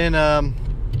on. But then, and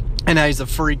now he's a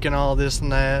freak and all this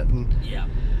and that, and yeah.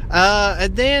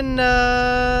 And then,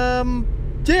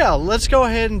 let's go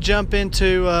ahead and jump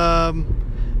into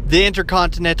the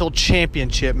Intercontinental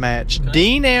Championship match. Okay.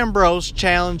 Dean Ambrose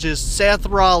challenges Seth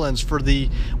Rollins for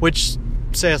which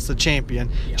Seth's the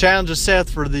champion. Yeah. Challenges Seth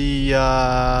for the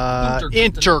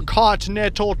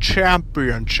Intercontinental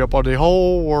Championship of the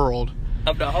whole world.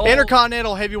 Of the whole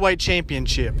Intercontinental Heavyweight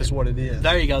Championship is what it is.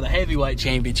 There you go, the Heavyweight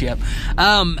Championship.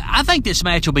 I think this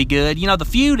match will be good. The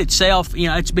feud itself,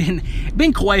 it's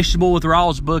been questionable with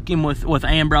Raw's booking with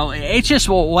Ambrose. It's just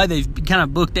the way they've kind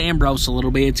of booked Ambrose a little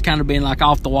bit. It's kind of been like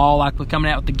off the wall, like we're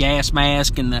coming out with the gas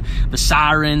mask and the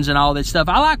sirens and all that stuff.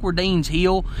 I like where Dean's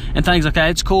heel and things like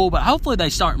that. It's cool, but hopefully they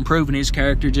start improving his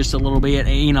character just a little bit,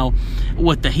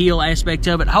 with the heel aspect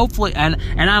of it. Hopefully, and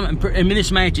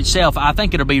this match itself, I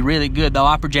think it'll be really good. Though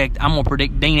I'm going to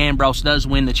predict Dean Ambrose does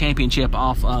win the championship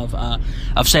off of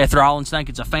Seth Rollins. I think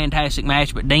it's a fantastic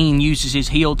match, but Dean uses his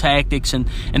heel tactics and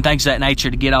things of that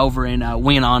nature to get over and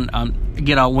win on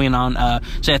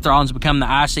Seth Rollins, become the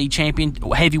IC champion,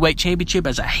 heavyweight championship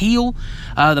as a heel.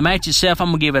 The match itself, I'm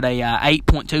going to give it a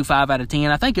 8.25 out of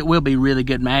 10. I think it will be a really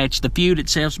good match. The feud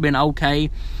itself's been okay,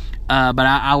 but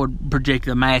I would project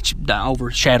the match to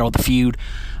overshadow the feud.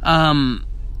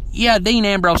 Yeah, Dean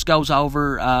Ambrose goes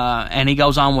over, and he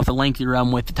goes on with a lengthy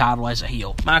run with the title as a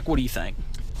heel. Mike, what do you think?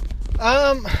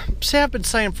 See, I've been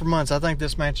saying for months, I think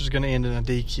this match is going to end in a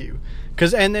DQ.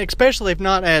 And especially if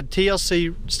not add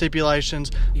TLC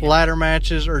stipulations, ladder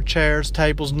matches, or chairs,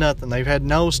 tables, nothing. They've had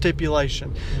no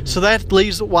stipulation. Mm-hmm. So that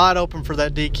leaves it wide open for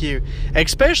that DQ.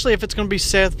 Especially if it's going to be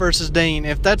Seth versus Dean.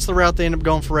 If that's the route they end up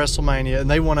going for WrestleMania, and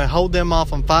they want to hold them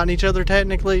off on fighting each other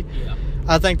technically,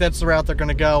 I think that's the route they're going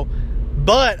to go.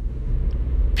 But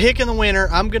picking the winner,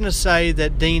 I'm going to say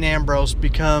that Dean Ambrose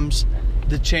becomes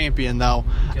the champion, though.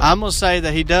 Okay. I'm going to say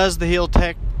that he does the heel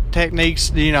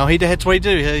techniques. That's what he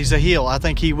do. He's a heel. I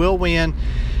think he will win.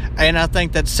 And I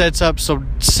think that sets up so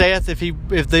Seth,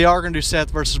 if they are going to do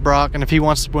Seth versus Brock, and if he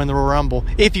wants to win the Royal Rumble,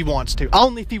 if he wants to,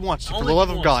 only if he wants to, for the love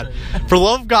of God, for the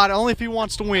love of God, only if he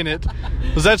wants to win it,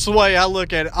 because that's the way I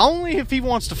look at it. Only if he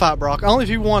wants to fight Brock, only if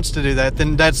he wants to do that,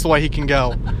 then that's the way he can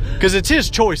go, because it's his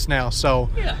choice now. So,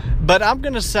 yeah. But I'm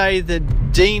going to say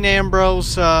that Dean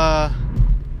Ambrose. I'm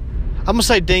going to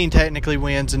say Dean technically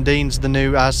wins, and Dean's the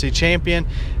new IC champion,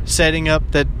 setting up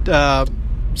that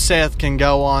Seth can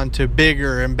go on to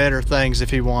bigger and better things if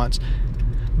he wants.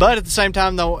 But at the same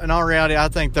time, though, in all reality, I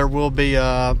think there will be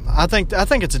I think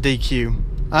it's a DQ.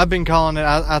 I've been calling it.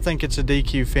 I think it's a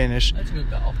DQ finish. That's a good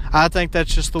call. I think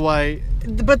that's just the way.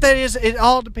 But it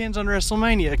all depends on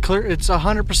WrestleMania. It's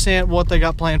 100% what they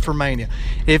got planned for Mania.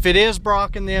 If it is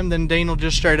Brock and them, then Dean will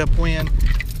just straight up win.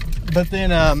 But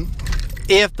then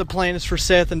if the plan is for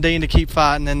Seth and Dean to keep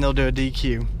fighting, then they'll do a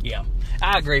DQ. Yeah,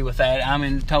 I agree with that. I'm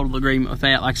in total agreement with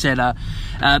that. Like I said,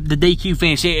 the DQ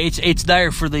finish, it's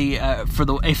there for the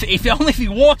if only if he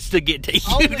wants to get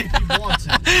DQ'd. Only if he wants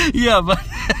it. Yeah, but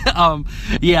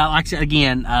yeah, like I said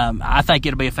again, I think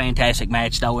it'll be a fantastic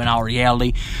match though. In all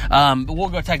reality, but we're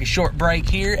going to take a short break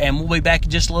here, and we'll be back in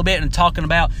just a little bit and talking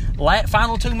about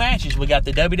final two matches. We got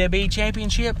the WWE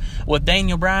Championship with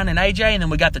Daniel Bryan and AJ, and then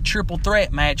we got the triple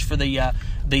threat match for the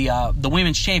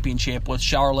women's championship with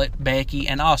Charlotte, Becky,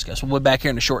 and Asuka. So we'll be back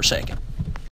here in a short second.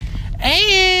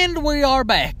 And we are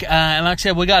back. And like I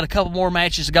said, we got a couple more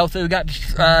matches to go through. We got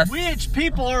Which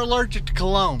people are allergic to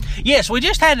cologne? Yes, we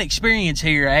just had an experience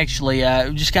here, actually.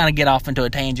 Just kind of get off into a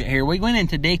tangent here. We went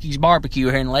into Dickie's Barbecue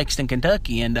here in Lexington,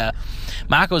 Kentucky, and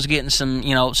Michael was getting some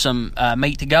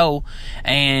meat to go,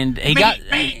 and he got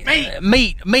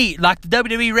meat, like the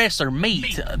WWE wrestler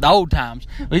meat, the old times.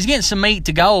 He's getting some meat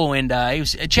to go, and he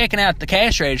was checking out the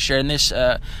cash register, and this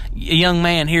young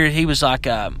man here, he was like,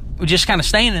 just kind of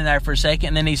standing there for a second,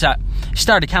 and then he's like,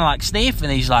 started kind of like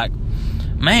sniffing. He's like,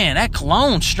 man, that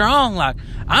cologne's strong. Like,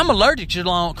 I'm allergic to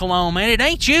cologne, man. It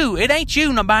ain't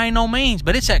you by no means,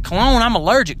 but it's that cologne I'm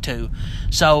allergic to.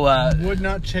 So would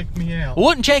not check me out.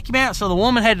 Wouldn't check him out. So the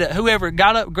woman had to, whoever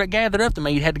gathered up the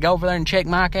meat, had to go over there and check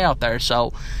Mike out there.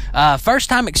 So first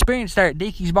time experience there at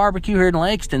Dickie's Barbecue here in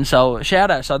Lexington. So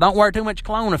shout out. So don't wear too much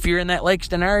cologne if you're in that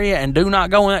Lexington area, and do not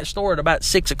go in that store at about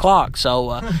 6 o'clock.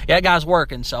 So yeah, that guy's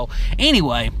working. So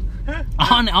anyway.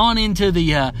 On into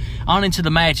the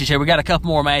matches here. We got a couple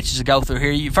more matches to go through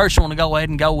here. You first want to go ahead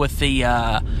and go with the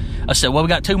I said, well, we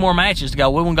got two more matches to go.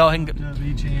 We want to go ahead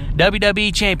and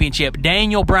WWE Championship.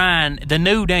 Daniel Bryan, the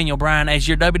new Daniel Bryan, as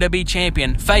your WWE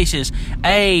Champion, faces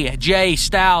AJ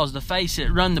Styles, the face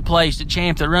that run the place, the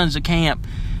champ that runs the camp,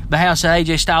 the house that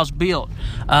AJ Styles built.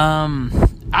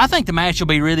 I think the match will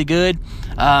be really good.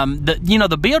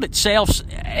 The build itself,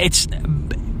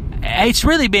 it's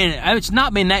really been, it's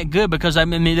not been that good, because I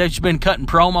mean they've just been cutting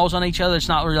promos on each other. It's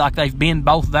not really like they've been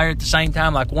both there at the same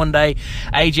time. Like one day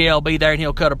AJ will be there and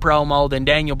he'll cut a promo, then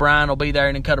Daniel Bryan will be there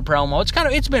and then cut a promo.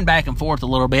 It's been back and forth a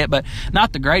little bit, but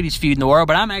not the greatest feud in the world.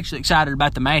 But I'm actually excited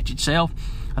about the match itself.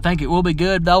 I think it will be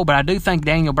good, though, but I do think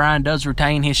Daniel Bryan does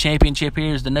retain his championship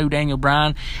here as the new Daniel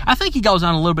Bryan. I think he goes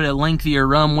on a little bit of a lengthier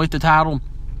run with the title.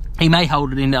 He may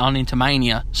hold it into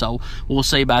Mania, so we'll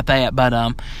see about that.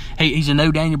 But he's a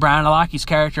new Daniel Bryan. I like his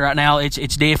character right now. It's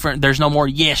different. There's no more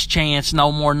yes chance,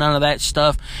 no more none of that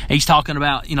stuff. He's talking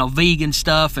about vegan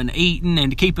stuff and eating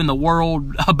and keeping the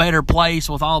world a better place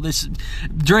with all this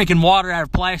drinking water out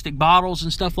of plastic bottles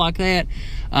and stuff like that.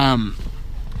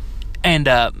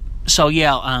 So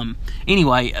yeah.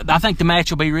 Anyway, I think the match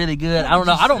will be really good.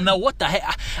 I don't know what the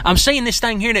heck. I'm seeing this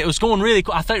thing here that it was going really.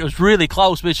 I thought it was really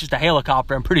close, but it's just a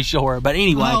helicopter. I'm pretty sure. But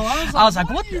anyway, I was like,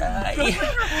 what?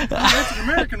 That's an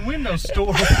American Window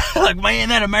Store. Like, man,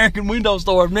 that American Window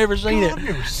Store. I've never seen it. I've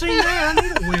never seen that. I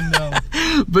need a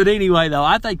window. But anyway, though,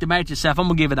 I think the match itself, I'm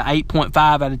gonna give it an 8.5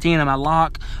 out of 10. And my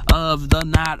lock of the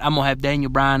night, I'm gonna have Daniel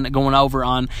Bryan going over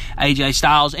on AJ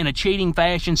Styles in a cheating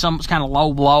fashion, some kind of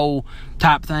low blow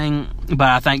type thing. But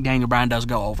I think Daniel Bryan does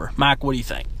go over. Mike, what do you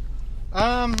think?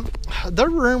 They're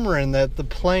rumoring that the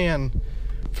plan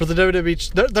for the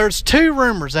WWE, there's two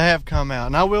rumors that have come out,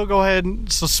 and I will go ahead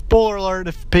and, so spoiler alert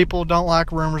if people don't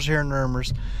like rumors, hearing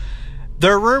rumors.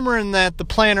 They're rumoring that the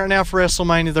plan right now for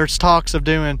WrestleMania, there's talks of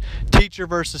doing teacher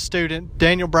versus student,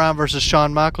 Daniel Bryan versus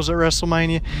Shawn Michaels at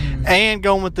WrestleMania, and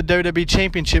going with the WWE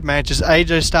Championship matches,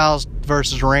 AJ Styles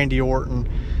versus Randy Orton.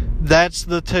 That's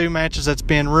the two matches that's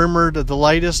been rumored, the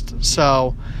latest.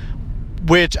 So,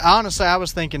 which honestly, I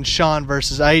was thinking Shawn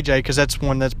versus AJ, because that's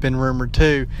one that's been rumored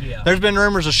too. Yeah. There's been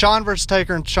rumors of Shawn versus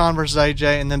Taker and Shawn versus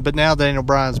AJ, but now Daniel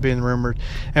Bryan's being rumored,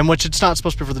 and which it's not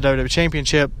supposed to be for the WWE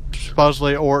Championship.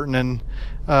 Supposedly Orton and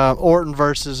Orton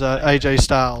versus AJ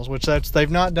Styles, which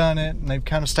they've not done it, and they've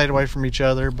kind of stayed away from each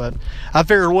other. But I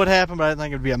figured it would happen, but I didn't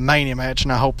think it would be a Mania match,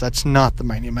 and I hope that's not the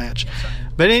Mania match.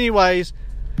 But anyways,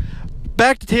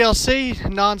 back to TLC,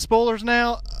 non-spoilers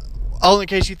now. Only in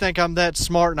case you think I'm that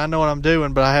smart and I know what I'm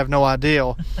doing, but I have no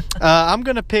idea. I'm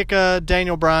going to pick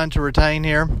Daniel Bryan to retain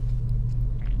here.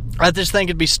 I just think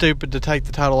it'd be stupid to take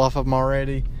the title off of him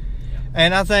already.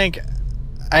 And I think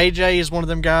AJ is one of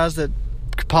them guys that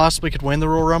possibly could win the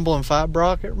Royal Rumble and fight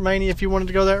Brock at Mania if you wanted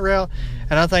to go that route.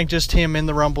 And I think just him in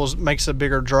the Rumbles makes a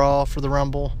bigger draw for the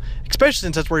Rumble, especially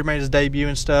since that's where he made his debut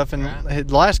and stuff. And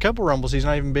the last couple Rumbles he's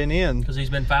not even been in, because he's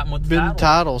been fighting with the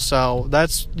title. So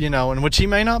that's, and which he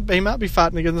might be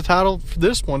fighting to get the title for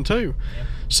this one too. Yep.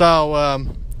 So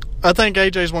I think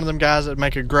AJ's one of them guys that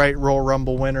make a great Royal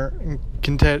Rumble winner.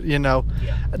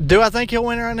 Do I think he'll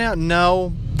win it right now?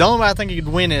 No. The only way I think he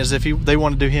could win is if they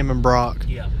want to do him and Brock.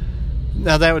 Yeah.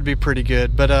 Now that would be pretty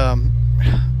good. But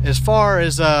as far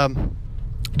as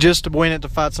just to win it to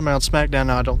fight somebody on SmackDown,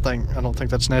 no, I don't think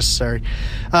that's necessary.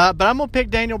 But I'm gonna pick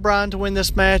Daniel Bryan to win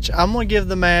this match. I'm gonna give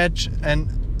the match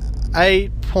an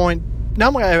 8 point. No,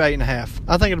 I'm gonna give 8.5.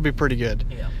 I think it'll be pretty good.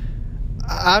 Yeah.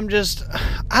 I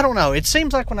don't know. It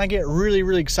seems like when I get really,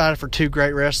 really excited for two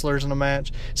great wrestlers in a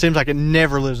match, it seems like it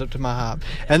never lives up to my hype.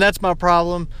 And that's my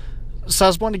problem. So I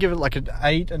was wanting to give it like an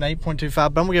 8.25,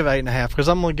 but I'm going to give it 8.5 because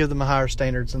I'm going to give them higher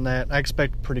standards than that. I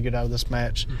expect pretty good out of this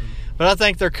match. Mm-hmm. But I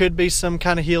think there could be some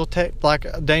kind of heel tech, like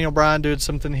Daniel Bryan doing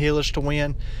something heelish to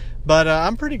win. But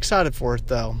I'm pretty excited for it,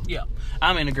 though. Yeah,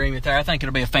 I'm in agreement there. I think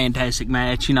it'll be a fantastic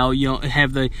match. You don't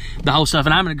have the whole stuff,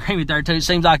 and I'm in agreement there too. It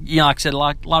seems like, like I said, a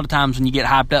lot of times when you get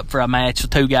hyped up for a match with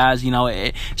two guys,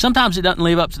 sometimes it doesn't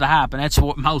live up to the hype, and that's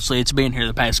what mostly it's been here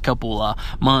the past couple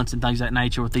months and things of that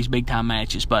nature with these big time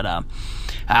matches. But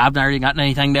I've not really got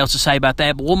anything else to say about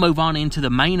that. But we'll move on into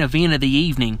the main event of the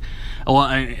evening.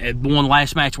 One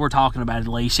last match we're talking about, at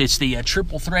least. It's the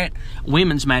triple threat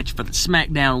women's match for the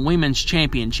SmackDown Women's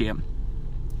Championship.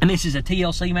 And this is a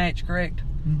TLC match, correct?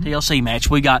 Mm-hmm. TLC match.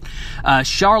 We got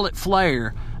Charlotte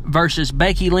Flair versus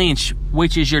Becky Lynch,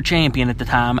 which is your champion at the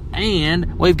time,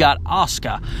 and we've got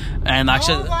Asuka. And like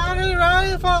nobody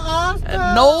ready for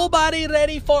Asuka. Nobody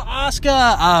ready for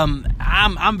Asuka.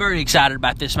 I'm very excited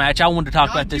about this match. I wanted to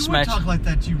talk about this match. You talk like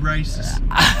that, you racist.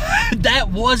 That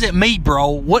wasn't me,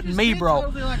 bro. Wasn't me, bro.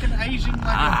 Totally like an Asian,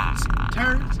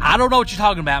 I don't know what you're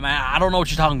talking about, man. I don't know what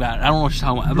you're talking about.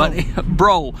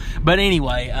 But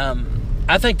anyway,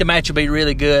 I think the match will be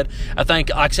really good. I think,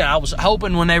 like I said, I was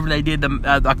hoping whenever they did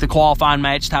the qualifying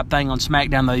match type thing on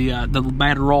SmackDown, the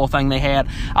Battle Royal thing they had,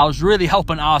 I was really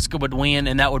hoping Asuka would win,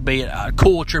 and that would be a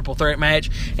cool triple threat match.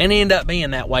 And it ended up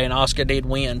being that way, and Asuka did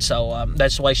win. So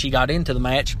that's the way she got into the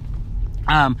match.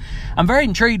 I'm very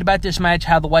intrigued about this match,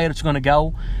 how the way it's going to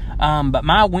go. But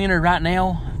my winner right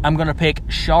now, I'm going to pick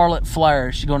Charlotte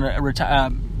Flair. She's going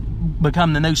to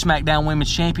become the new SmackDown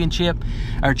Women's champion.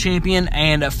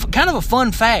 And kind of a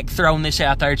fun fact throwing this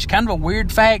out there. It's kind of a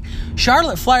weird fact.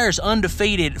 Charlotte Flair is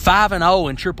undefeated 5-0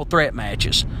 in triple threat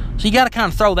matches. So you got to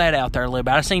kind of throw that out there a little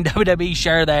bit. I seen WWE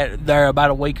share that there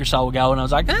about a week or so ago, and I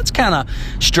was like, that's kind of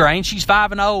strange. She's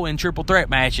 5-0 in triple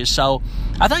threat matches. So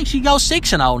I think she goes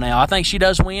 6-0 now. I think she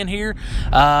does win here.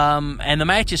 And the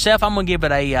match itself, I'm going to give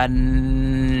it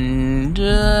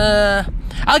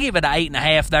I'll give it an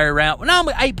 8.5 there around. No,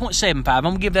 8.75. I'm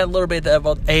going to give that a little bit of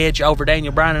an edge over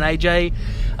Daniel Bryan and AJ.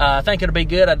 I think it'll be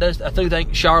good. I do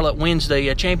think Charlotte wins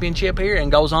the championship here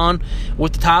and goes on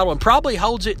with the title and probably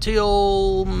holds it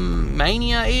till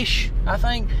Mania-ish, I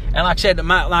think. And like I said,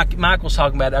 like Mike was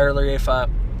talking about earlier, if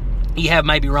you have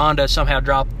maybe Ronda somehow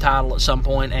drop the title at some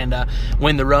point and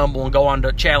win the Rumble and go on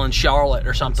to challenge Charlotte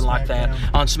or something like that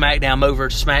on SmackDown, move her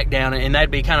to SmackDown, and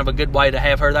that'd be kind of a good way to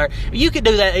have her there. You could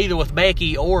do that either with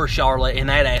Becky or Charlotte in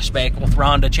that aspect, with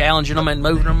Ronda challenging them and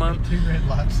moving them up. 2 red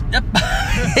lights. Yep.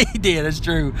 He did, it's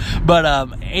true. But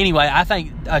anyway, I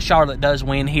think Charlotte does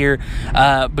win here,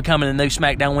 becoming the new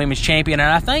SmackDown Women's Champion. And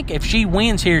I think if she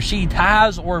wins here, she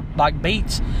ties or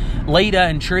beats Lita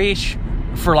and Trish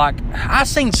for I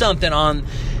seen something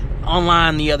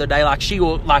online the other day, she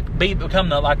will become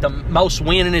the most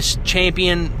winningest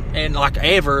champion in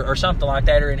ever or something like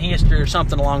that, or in history or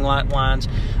something along that lines.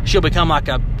 She'll become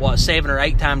a 7 or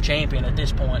 8 time champion at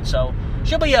this point. So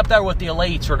she'll be up there with the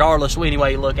elites regardless of any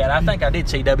way you look at it. I think I did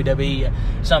see WWE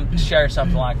share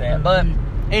something like that. But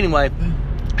anyway,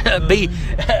 be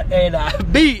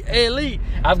elite.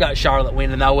 I've got Charlotte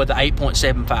winning though with the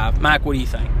 8.75. Mike, what do you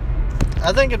think?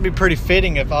 I think it'd be pretty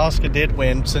fitting if Asuka did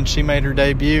win, since she made her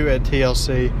debut at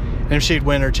TLC, and if she'd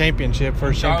win her championship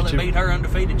for Charlotte beat her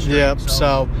undefeated streak. Yep.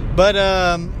 But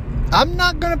I'm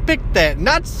not going to pick that.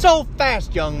 Not so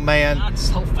fast, young man. Not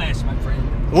so fast, my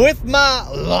friend. With my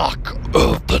lock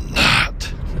of the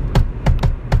night,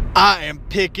 I am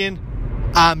picking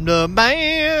I'm the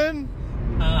man.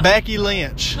 Becky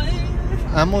Lynch.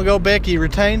 I'm going to go Becky.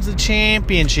 Retains the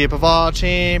championship of all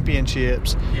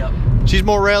championships. Yep. She's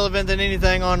more relevant than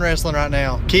anything on wrestling right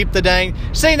now. Keep the dang...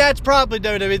 See, that's probably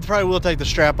WWE. They probably will take the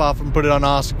strap off and put it on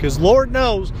Asuka. Because Lord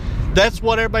knows, that's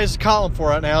what everybody's calling for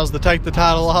right now, is to take the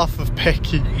title off of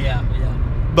Becky. Yeah.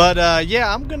 But,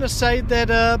 I'm going to say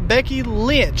that Becky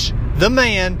Lynch, the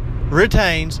man,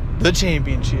 retains the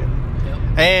championship. Yep.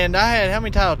 And I had how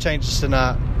many title changes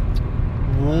tonight?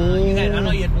 I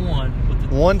know you had one.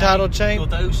 One title change? With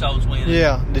the Usos winning.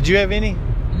 Yeah. Did you have any?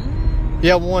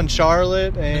 Yeah, one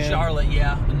Charlotte. And Charlotte,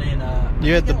 yeah. And then...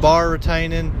 you had the Bar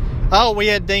retaining. Oh, we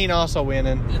had Dean also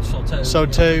winning. So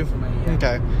two. For me, yeah.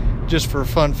 Okay. Just for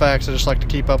fun facts, I just like to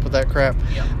keep up with that crap.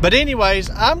 Yep. But anyways,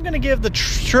 I'm going to give the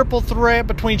triple threat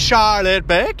between Charlotte,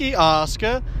 Becky,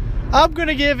 Asuka. I'm going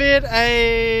to give it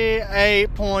a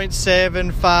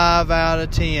 8.75 out of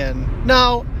 10.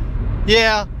 No.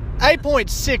 Yeah.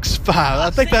 8.65.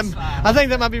 I think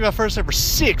that might be my first ever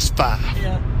 6.5.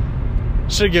 Yeah.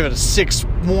 Should give it a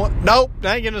 6.1. Nope,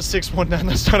 I ain't giving it a 6.19.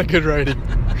 That's not a good rating.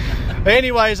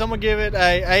 Anyways, I'm going to give it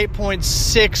a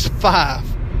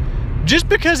 8.65. Just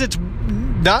because it's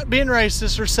not being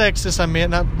racist or sexist. I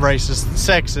meant not racist,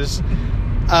 sexist.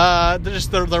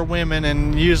 They're women,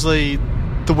 and usually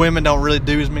the women don't really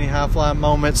do as many high-flying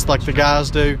moments like the guys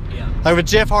do. Yeah. Like with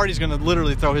Jeff Hardy's going to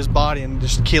literally throw his body and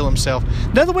just kill himself.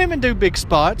 Now the women do big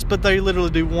spots, but they literally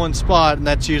do one spot, and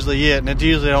that's usually it. And it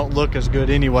usually don't look as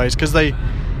good anyways, because they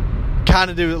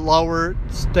kind of do lower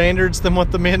standards than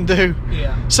what the men do.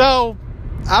 Yeah. So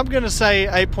I'm going to say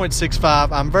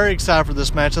 8.65. I'm very excited for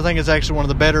this match. I think it's actually one of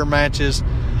the better matches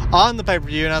on the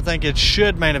pay-per-view, and I think it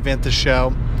should main event the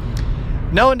show.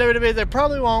 Knowing WWE, they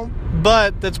probably won't,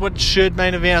 but that's what should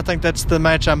main event. I think that's the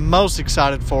match I'm most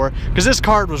excited for, because this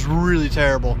card was really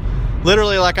terrible.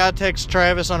 Literally, like, I texted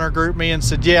Travis on our group me and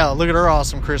said, yeah, look at her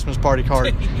awesome Christmas party card.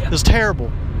 Yeah. It was terrible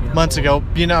months ago,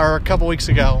 or a couple weeks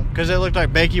ago, because it looked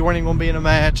like Becky wasn't even going to be in a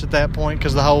match at that point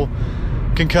because the whole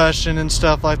concussion and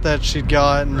stuff like that she'd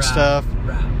got and stuff.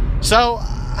 Right. So,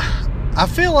 I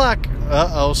feel like,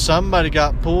 somebody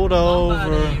got pulled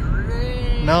over.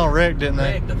 No, wrecked, didn't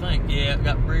they? Wrecked, I think. Yeah,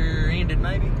 got rear-ended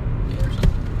maybe. Yeah, or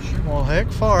something. Sure. Well,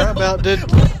 heck, far. I about did.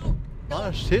 I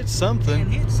hit something.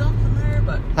 Hit something there,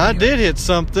 but I did hit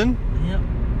something. Yep.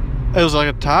 It was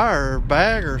like a tire or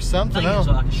bag or I something think it else.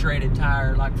 was like a shredded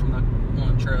tire, like from one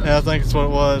of the trucks. Yeah, I think that's what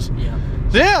it was. Yeah.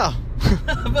 Yeah.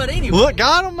 But anyway. Look,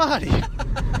 God Almighty.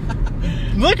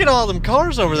 Look at all them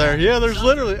cars over there. Yeah, there's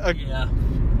literally. Yeah.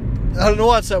 I don't know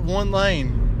what's that one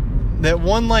lane. That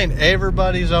one lane,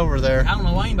 everybody's over there. I don't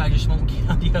know why anybody just won't get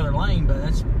out the other lane, but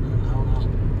that's, I don't know.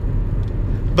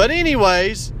 But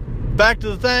anyways, back to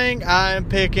the thing. I am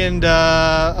picking,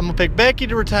 I'm going to pick Becky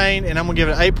to retain, and I'm going to give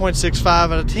it an 8.65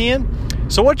 out of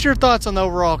 10. So what's your thoughts on the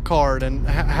overall card, and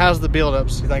how's the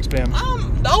build-ups, you think's been?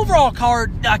 The overall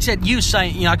card, like I said, you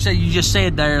just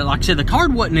said there, like I said, the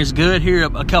card wasn't as good here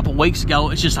a couple weeks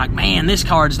ago. It's just like, man, this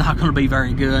card is not going to be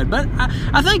very good. But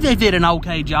I think they did an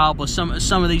okay job with some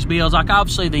of these builds. Like,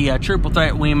 obviously, the triple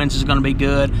threat women's is going to be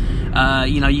good.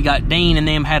 You got Dean and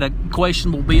them had a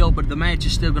questionable build, but the match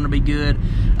is still going to be good.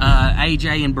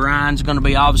 AJ and Brian's going to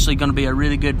be a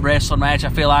really good wrestling match. I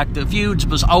feel like the feuds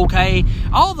was okay.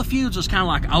 All the feuds was kind of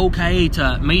like okay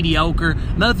to mediocre.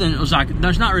 Nothing was like,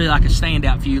 there's not really like a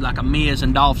standout feud like a Miz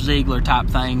and Dolph Ziggler type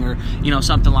thing, or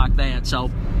something like that.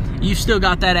 So you still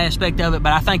got that aspect of it,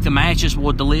 but I think the matches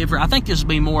will deliver. I think this will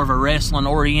be more of a wrestling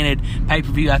oriented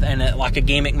pay-per-view and like a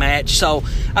gimmick match. So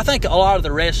I think a lot of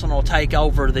the wrestling will take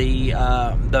over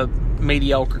the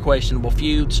mediocre, questionable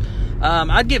feuds.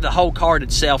 I'd give the whole card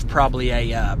itself probably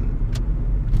a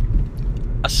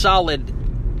solid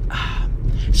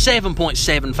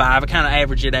 7.75. I kind of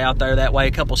average it out there that way.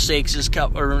 A couple sixes,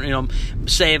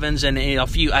 sevens, and a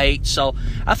few eights. So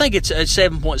I think it's a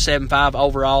 7.75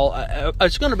 overall.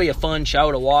 It's going to be a fun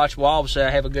show to watch. We'll obviously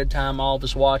have a good time, all of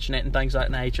us watching it and things like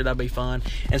that nature. That'll be fun.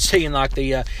 And seeing like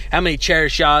the how many chair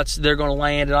shots they're going to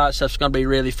land and all that stuff's going to be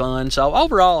really fun. So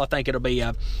overall, I think it'll be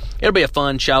a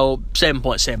fun show.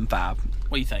 7.75.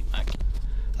 What do you think, Mike?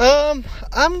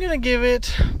 I'm gonna give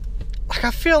it. Like,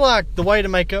 I feel like the way to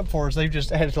make up for it is they've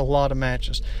just added a lot of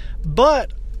matches.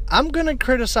 But I'm going to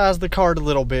criticize the card a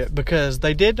little bit because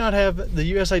they did not have the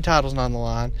USA titles not on the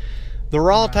line. The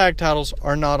Raw tag titles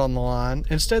are not on the line.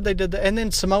 Instead, they did and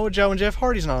then Samoa Joe and Jeff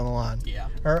Hardy's not on the line. Yeah.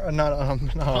 Or not on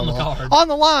the card. On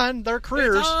the line, their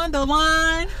careers. It's on the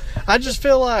line. I just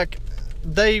feel like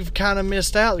they've kind of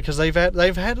missed out because they've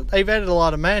added a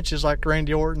lot of matches like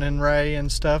Randy Orton and Ray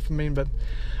and stuff. I mean, but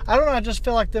I don't know. I just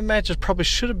feel like the matches probably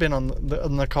should have been on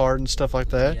the card and stuff like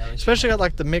that. Yeah, especially got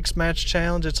like the mixed match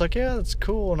challenge. It's like, yeah, that's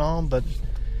cool and all, but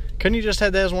couldn't you just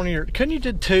have that as one of your? Couldn't you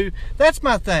did 2? That's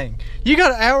my thing. You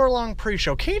got an hour-long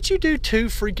pre-show. Can't you do 2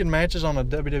 freaking matches on a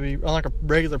WWE, on like a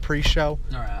regular pre-show?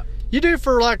 All right. You do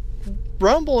for like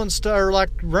Rumble and stuff, or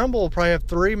like Rumble will probably have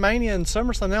 3, Mania and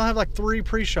SummerSlam. They'll have like 3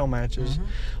 pre-show matches. Mm-hmm.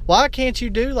 Why can't you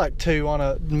do like 2 on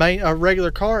a regular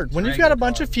card? When you've got a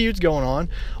bunch of feuds going on,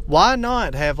 why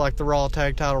not have like the Raw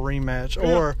Tag Title rematch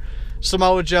or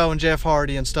Samoa Joe and Jeff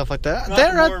Hardy and stuff like that? More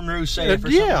Rusev or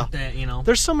something like that, you know.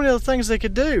 There's so many other things they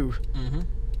could do. Mm-hmm.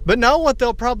 But no, what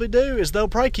they'll probably do is they'll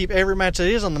probably keep every match that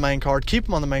is on the main card, keep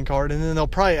them on the main card, and then they'll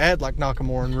probably add like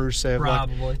Nakamura and Rusev.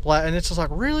 Probably. And it's just like,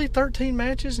 really? 13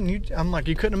 matches? And I'm like,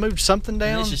 you couldn't have moved something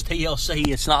down? And this is TLC.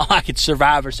 It's not like it's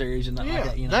Survivor Series and nothing like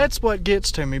that, you know. That's what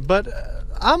gets to me. But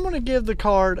I'm going to give the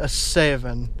card a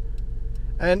 7.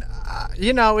 And,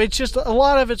 you know, it's just a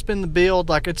lot of it's been the build.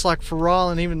 Like, it's like for Raw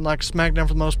and even like SmackDown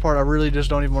for the most part, I really just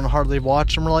don't even want to hardly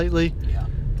watch them lately. Yeah.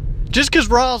 Just because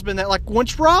Raw's been that, like,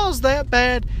 once Raw's that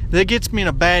bad, that gets me in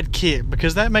a bad kick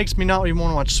because that makes me not even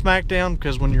want to watch SmackDown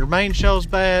because when your main show's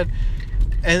bad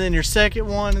and then your second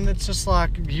one, and it's just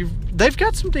like, they've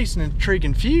got some decent,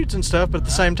 intriguing feuds and stuff, but at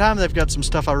the same time, they've got some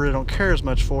stuff I really don't care as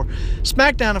much for.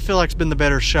 SmackDown, I feel like, has been the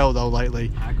better show, though,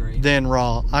 lately. I agree. Than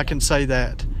Raw. I can say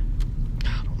that.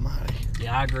 God almighty.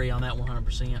 Yeah, I agree on that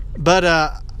 100%.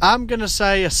 But, I'm going to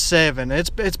say a 7. It's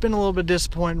been a little bit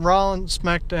disappointing. Raw and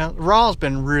SmackDown. Raw's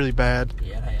been really bad.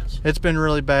 Yeah, it has. It's been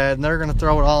really bad, and they're going to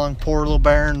throw it all on poor little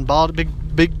Baron,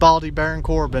 big baldy Baron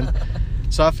Corbin.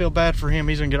 So I feel bad for him.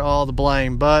 He's going to get all the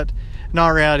blame. But in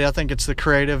all reality, I think it's the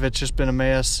creative. It's just been a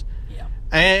mess. Yeah.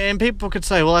 And people could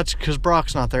say, well, that's because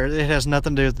Brock's not there. It has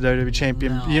nothing to do with the WWE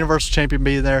Champion, Universal Champion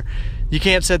being there. You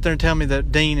can't sit there and tell me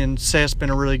that Dean and Seth's been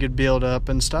a really good build-up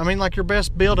and stuff. I mean, like, your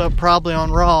best build-up probably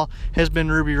on Raw has been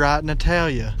Ruby Riott and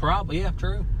Natalya. Probably, yeah,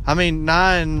 true. I mean,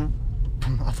 I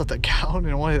thought that guy, I don't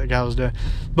know what that guy was doing.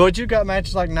 But you got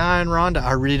matches like Nia and Ronda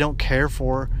I really don't care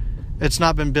for. It's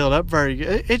not been built up very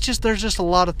good. It's just, there's just a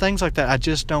lot of things like that I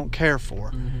just don't care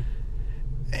for. Mm-hmm.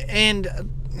 And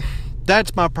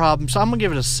that's my problem. So I'm going to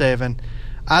give it a 7.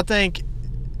 I think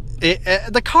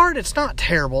the card, it's not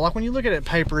terrible. Like, when you look at it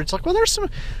paper, it's like, well, there's some...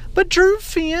 But Drew,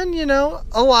 Finn, you know,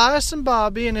 Elias and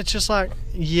Bobby, and it's just like,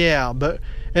 yeah. But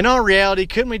in all reality,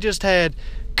 couldn't we just had...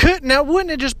 Now,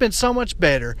 wouldn't it just been so much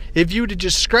better if you would have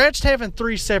just scratched having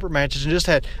 3 separate matches and just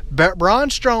had Braun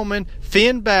Strowman,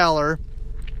 Finn Balor,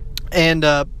 and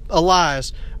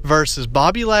Elias versus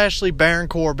Bobby Lashley, Baron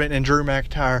Corbin, and Drew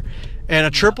McIntyre, and a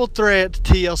triple threat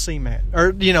TLC match,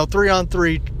 or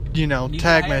 3-on-3,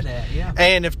 tag match. Yeah.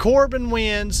 And if Corbin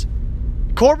wins,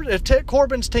 if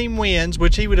Corbin's team wins,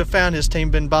 which he would have found his team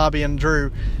been Bobby and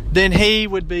Drew, then he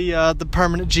would be the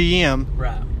permanent GM.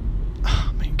 Right. Oh,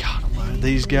 I mean, God almighty,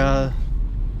 these guys.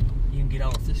 You can get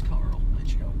off this car.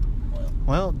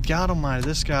 Well, God almighty,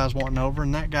 this guy's wanting over,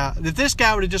 and that guy... If this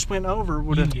guy would have just went over,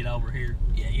 would have... You can get over here.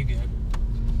 Yeah, you good.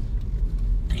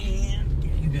 And,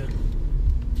 yeah, you good.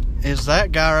 Is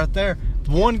that guy right there?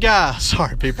 One guy.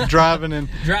 Sorry, people, driving and...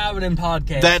 Driving and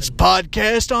podcasting. That's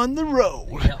podcast on the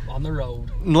road. Yep, on the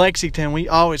road. In Lexington, we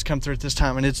always come through at this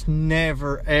time, and it's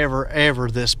never, ever, ever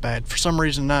this bad. For some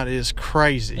reason, that is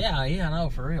crazy. Yeah, I know,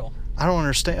 for real. I don't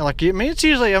understand. Like, I mean, it's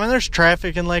usually, there's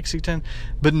traffic in Lexington,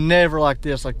 but never like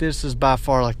this. Like, this is by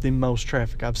far, like, the most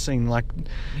traffic I've seen, like,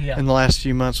 in the last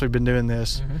few months we've been doing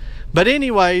this. Mm-hmm. But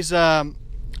anyways, I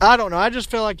don't know. I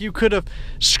just feel like you could have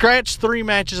scratched 3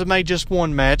 matches and made just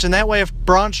 1 match. And that way, if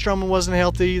Braun Strowman wasn't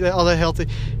all that healthy,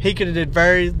 he could have did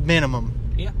very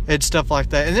minimum. Yeah. And stuff like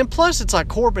that. And then plus, it's like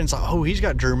Corbin's like, oh, he's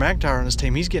got Drew McIntyre on his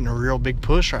team. He's getting a real big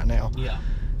push right now. Yeah.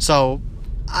 So...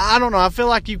 I don't know. I feel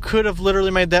like you could have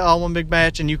literally made that all one big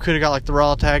match, and you could have got like the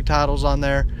Raw tag titles on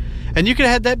there, and you could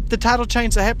have had the title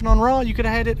change that happened on Raw. You could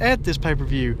have had it at this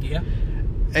pay-per-view. Yeah.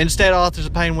 Instead, Authors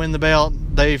of Pain win the belt.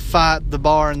 They fight the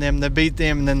Bar and them. They beat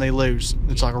them, and then they lose.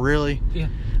 It's like, really? Yeah.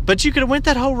 But you could have went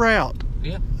that whole route.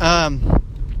 Yeah.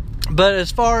 But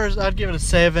as far as, I'd give it a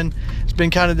 7. It's been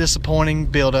kind of disappointing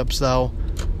build-ups though.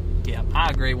 Yeah, I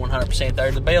agree 100%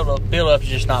 there. The build-up's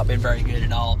just not been very good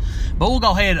at all. But we'll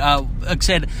go ahead, like I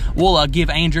said, we'll give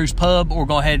Andrew's Pub. We'll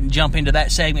go ahead and jump into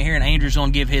that segment here, and Andrew's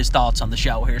going to give his thoughts on the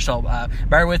show here. So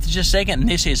bear with us just a second, and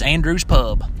this is Andrew's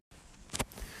Pub.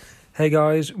 Hey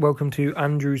guys, welcome to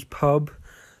Andrew's Pub.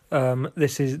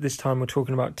 This time we're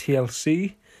talking about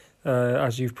TLC,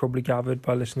 as you've probably gathered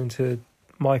by listening to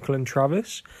Michael and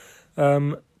Travis.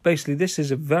 Basically, this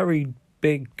is a very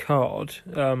big card.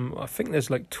 I think there's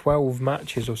like 12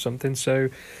 matches or something, so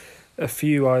a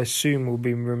few I assume will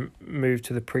be moved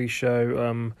to the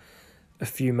pre-show. A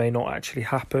few may not actually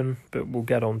happen, but we'll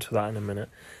get on to that in a minute.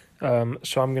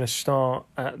 So I'm going to start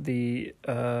at the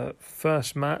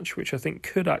first match, which I think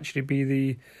could actually be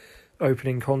the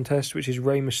opening contest, which is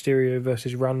Rey Mysterio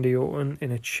versus Randy Orton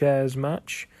in a chairs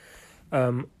match.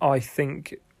 I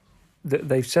think that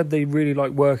they've said they really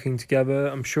like working together.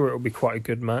 I'm sure it'll be quite a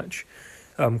good match.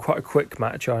 Quite a quick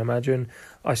match, I imagine.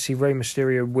 I see Rey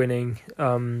Mysterio winning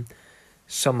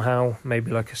somehow,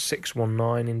 maybe like a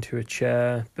 619 into a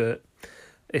chair, but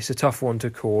it's a tough one to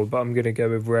call, but I'm going to go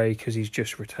with Rey because he's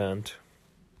just returned.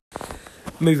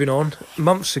 Moving on,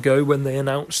 months ago when they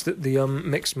announced that the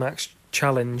Mixed Match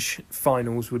Challenge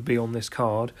finals would be on this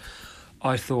card,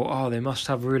 I thought, they must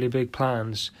have really big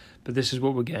plans, but this is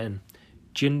what we're getting.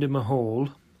 Jinder Mahal,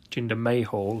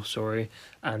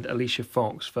 and Alicia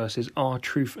Fox versus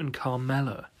R-Truth and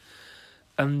Carmella.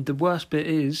 And the worst bit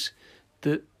is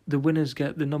that the winners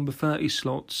get the number 30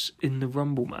 slots in the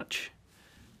Rumble match.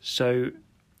 So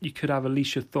you could have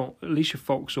Alicia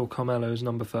Fox or Carmella as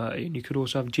number 30, and you could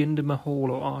also have Jinder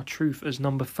Mahal or R-Truth as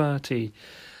number 30.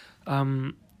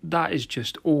 That is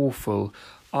just awful.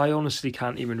 I honestly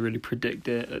can't even really predict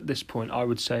it at this point. I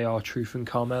would say R-Truth and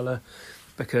Carmella,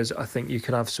 because I think you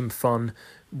can have some fun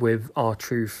with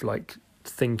R-Truth, like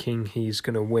thinking he's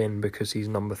going to win because he's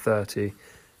number 30,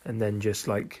 and then just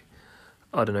like,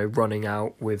 I don't know, running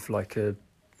out with like a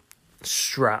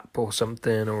strap or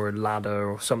something, or a ladder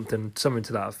or something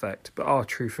to that effect. But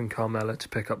R-Truth and Carmella to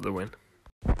pick up the win.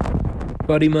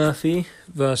 Buddy Murphy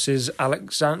versus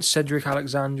Cedric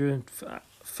Alexander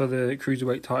for the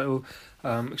Cruiserweight title.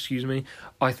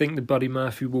 I think that Buddy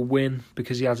Murphy will win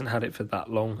because he hasn't had it for that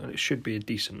long, and it should be a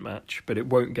decent match, but it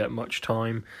won't get much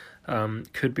time.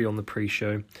 Could be on the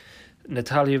pre-show.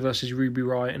 Natalya versus Ruby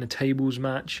Riott in a tables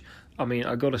match. I mean,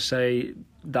 I gotta say,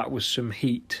 that was some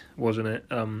heat, wasn't it?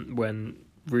 When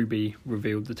Ruby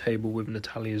revealed the table with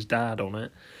Natalya's dad on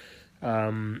it.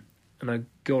 And I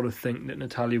gotta think that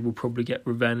Natalya will probably get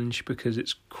revenge because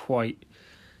it's quite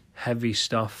heavy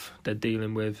stuff they're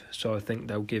dealing with. So I think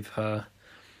they'll give her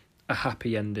a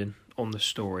happy ending on the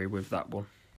story with that one.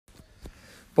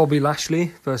 Bobby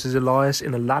Lashley versus Elias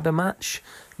in a ladder match.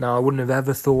 Now, I wouldn't have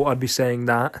ever thought I'd be saying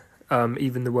that.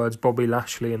 Even the words Bobby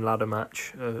Lashley and ladder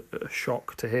match are a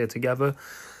shock to hear together.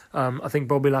 I think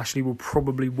Bobby Lashley will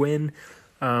probably win.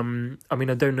 I mean,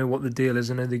 I don't know what the deal is.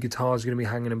 I know the guitar is going to be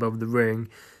hanging above the ring,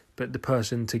 but the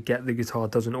person to get the guitar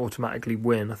doesn't automatically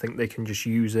win. I think they can just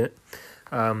use it.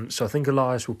 So I think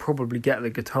Elias will probably get the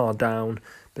guitar down,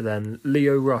 but then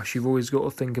Lio Rush, you've always got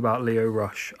to think about Lio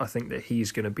Rush. I think that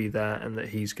he's going to be there and that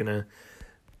he's going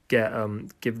to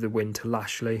give the win to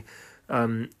Lashley.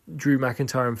 Drew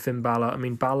McIntyre and Finn Balor. I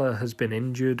mean, Balor has been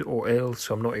injured or ill,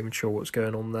 so I'm not even sure what's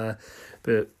going on there.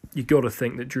 But you got to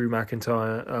think that Drew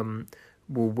McIntyre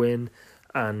will win,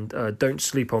 and don't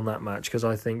sleep on that match, because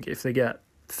I think if they get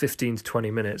 15 to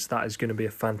 20 minutes, that is going to be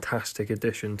a fantastic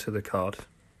addition to the card.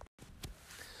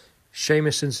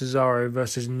 Sheamus and Cesaro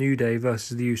versus New Day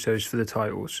versus the Usos for the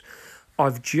titles.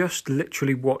 I've just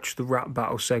literally watched the rap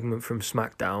battle segment from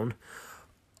SmackDown.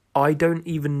 I don't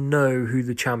even know who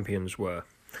the champions were.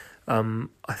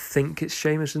 I think it's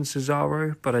Sheamus and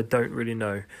Cesaro, but I don't really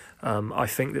know. I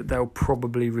think that they'll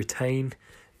probably retain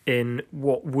in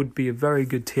what would be a very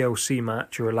good TLC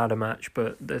match or a ladder match,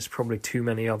 but there's probably too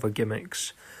many other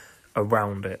gimmicks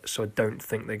around it, so I don't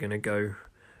think they're going to go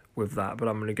with that. But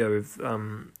I'm going to go with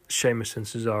Sheamus and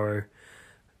Cesaro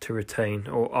to retain,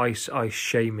 or Ice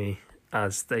Shamey,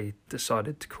 as they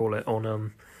decided to call it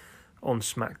on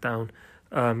SmackDown.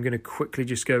 I'm going to quickly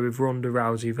just go with Ronda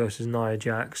Rousey versus Nia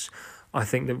Jax. I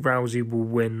think that Rousey will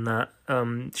win that.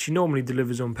 She normally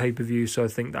delivers on pay-per-view, so I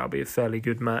think that'll be a fairly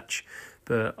good match.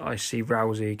 But I see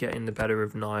Rousey getting the better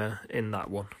of Nia in that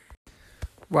one.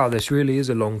 Wow, this really is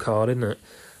a long card, isn't it?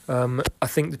 I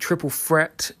think the triple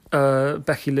threat,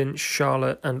 Becky Lynch,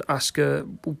 Charlotte and Asuka,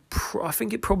 I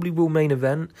think it probably will main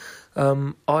event.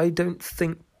 I don't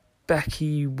think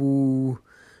Becky will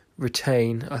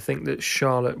retain. I think that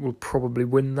Charlotte will probably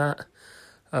win that.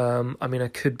 I mean, I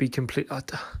could be I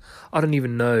don't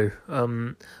even know.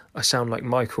 I sound like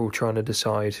Michael trying to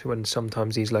decide when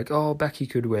sometimes he's like, Becky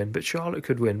could win, but Charlotte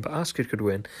could win, but Asuka could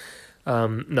win.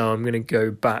 No, I'm going to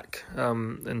go back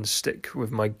and stick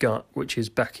with my gut, which is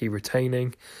Becky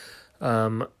retaining.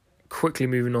 Quickly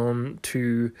moving on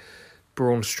to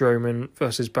Braun Strowman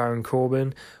versus Baron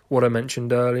Corbin. What I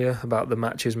mentioned earlier about the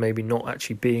matches maybe not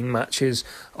actually being matches,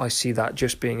 I see that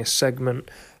just being a segment.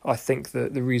 I think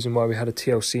that the reason why we had a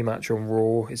TLC match on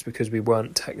Raw is because we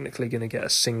weren't technically going to get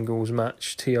a singles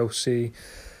match TLC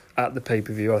at the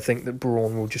pay-per-view. I think that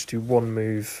Braun will just do one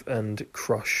move and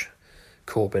crush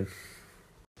Corbin.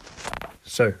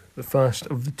 So, the first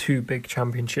of the 2 big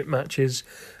championship matches,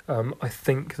 I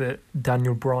think that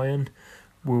Daniel Bryan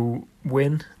will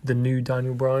win, the new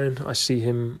Daniel Bryan. I see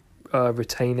him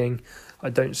retaining. I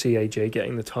don't see AJ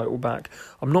getting the title back.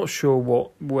 I'm not sure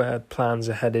where plans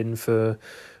are heading for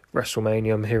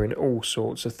WrestleMania. I'm hearing all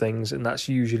sorts of things, and that's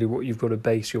usually what you've got to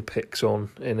base your picks on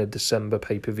in a December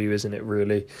pay-per-view, isn't it,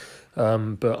 really?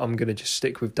 But I'm going to just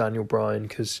stick with Daniel Bryan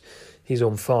because he's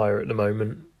on fire at the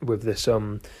moment with this.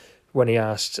 When he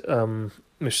asked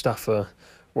Mustafa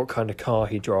what kind of car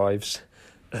he drives,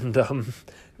 and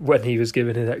when he was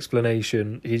giving his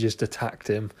explanation, he just attacked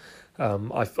him.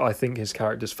 I think his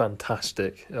character's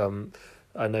fantastic.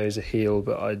 I know he's a heel,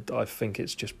 but I think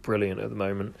it's just brilliant at the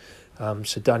moment.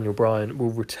 So Daniel Bryan will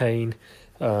retain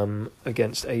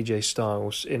against AJ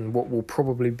Styles in what will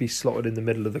probably be slotted in the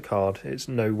middle of the card. It's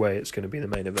no way it's going to be the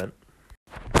main event.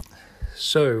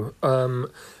 So,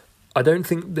 I don't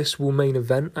think this will main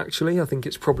event, actually. I think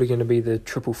it's probably going to be the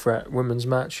triple threat women's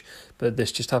match, but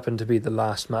this just happened to be the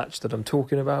last match that I'm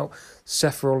talking about.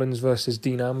 Seth Rollins versus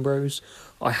Dean Ambrose.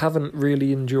 I haven't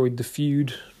really enjoyed the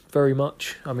feud very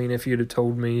much. I mean, if you'd have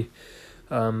told me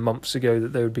months ago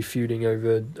that they would be feuding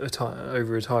over a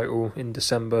title in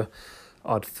December,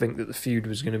 I'd think that the feud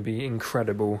was going to be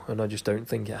incredible, and I just don't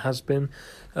think it has been.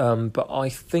 But I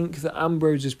think that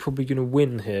Ambrose is probably going to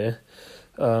win here.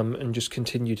 And just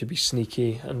continue to be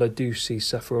sneaky, and I do see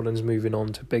Seth Rollins moving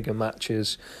on to bigger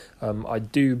matches. I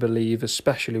do believe,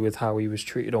 especially with how he was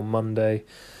treated on Monday,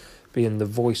 being the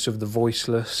voice of the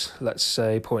voiceless, let's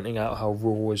say, pointing out how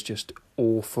Raw was just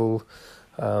awful,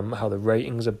 how the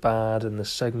ratings are bad and the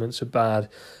segments are bad.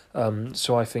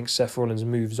 So I think Seth Rollins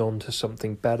moves on to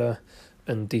something better,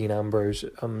 and Dean Ambrose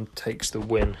takes the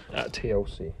win at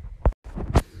TLC.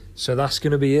 So that's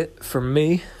going to be it from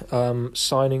me,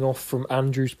 signing off from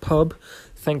Andrew's Pub.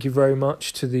 Thank you very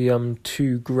much to the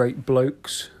 2 great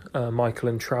blokes, Michael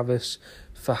and Travis,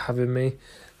 for having me.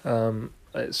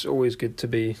 It's always good to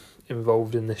be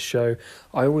involved in this show.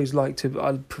 I would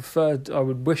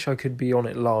wish I could be on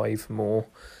it live more,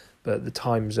 but the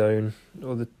time zone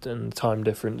and the time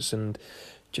difference and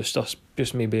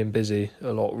just me being busy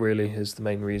a lot really is the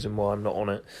main reason why I'm not on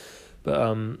it.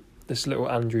 But this little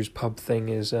Andrew's Pub thing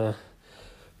is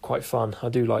quite fun. I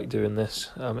do like doing this.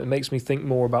 It makes me think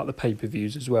more about the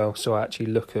pay-per-views as well, so I actually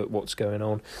look at what's going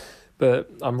on. But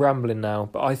I'm rambling now,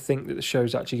 but I think that the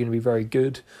show's actually going to be very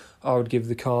good. I would give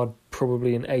the card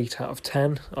probably an 8 out of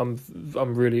 10. I'm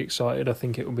really excited. I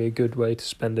think it will be a good way to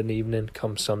spend an evening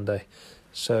come Sunday.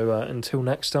 So until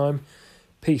next time,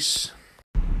 peace.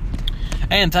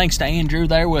 And thanks to Andrew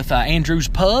there with Andrew's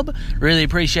Pub. Really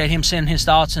appreciate him sending his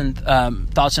thoughts and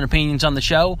opinions on the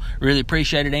show. Really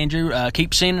appreciate it, Andrew.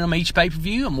 Keep sending them each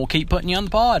pay-per-view, and we'll keep putting you on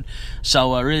the pod.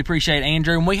 So really appreciate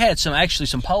Andrew. And we had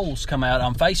some polls come out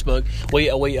on Facebook.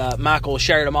 Michael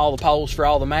shared them, all the polls for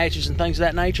all the matches and things of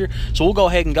that nature. So we'll go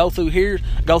ahead and go through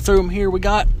them here. We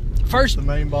got first the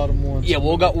main bottom ones. Yeah,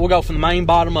 we'll go from the main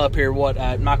bottom up here.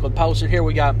 What Michael posted here.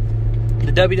 We got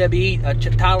the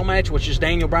WWE title match, which is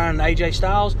Daniel Bryan and AJ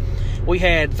Styles. We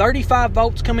had 35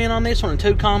 votes come in on this one and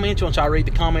 2 comments. Once I read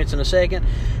the comments in a second.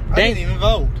 I didn't even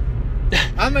vote.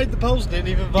 I made the post, didn't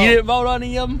even vote. You didn't vote on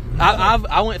any of them?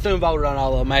 I went through and voted on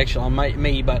all of them, actually, on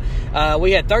me. But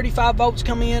we had 35 votes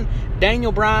come in.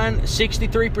 Daniel Bryan,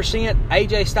 63%.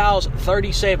 AJ Styles,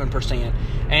 37%.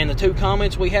 And the 2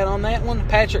 comments we had on that one,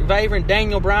 Patrick Vaverin,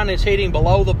 Daniel Bryan is hitting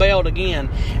below the belt again.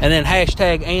 And then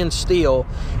hashtag and still.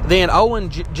 Then Owen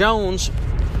Jones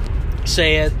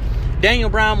said, Daniel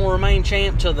Bryan will remain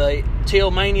champ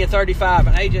till Mania 35,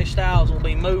 and AJ Styles will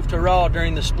be moved to Raw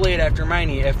during the split after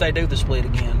Mania if they do the split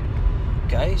again.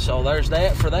 Okay, so there's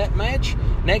that for that match.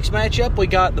 Next matchup, we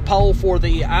got the poll for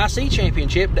the IC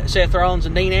Championship, Seth Rollins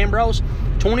and Dean Ambrose.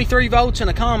 23 votes and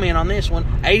a comment on this one.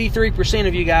 83%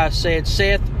 of you guys said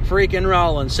Seth freaking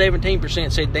Rollins.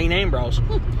 17% said Dean Ambrose.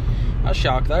 I was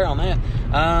shocked there on that.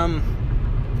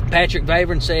 Patrick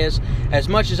Vaverin says, as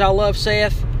much as I love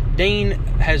Seth, Dean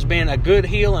has been a good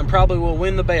heel and probably will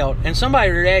win the belt. And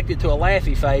somebody reacted to a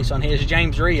laughy face on his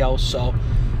James Rios, so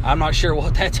I'm not sure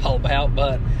what that's all about.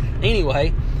 But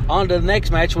anyway, on to the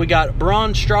next match. We got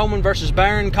Braun Strowman versus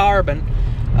Baron Corbin.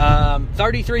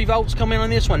 33 votes come in on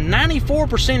this one.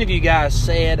 94% of you guys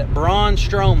said Braun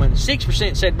Strowman.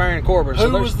 6% said Baron Corbin.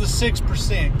 Who was the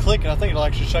 6%? Click it. I think it'll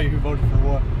actually show you who voted for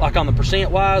what. Like on the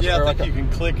percent-wise? Yeah, or I think you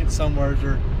can click it somewhere.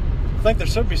 I think there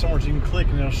should be somewhere you can click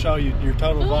and it'll show you your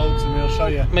total votes, and it'll show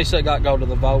you. Let me see, go to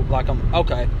the vote.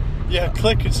 Okay. Yeah,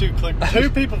 click it. Two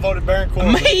people voted Baron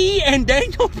Corbin. Me and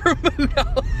Daniel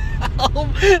Bermudo.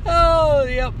 Oh,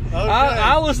 yep. Okay.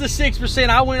 I was the 6%.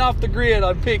 I went off the grid.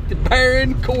 I picked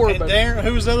Baron Corbin. And Darren,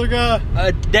 who was the other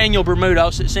guy? Daniel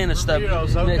Bermudo sent us stuff.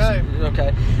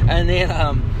 Okay. And then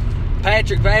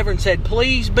Patrick Vavrin said,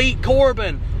 please beat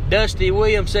Corbin. Dusty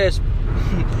Williams says,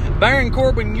 Baron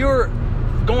Corbin, you're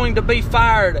going to be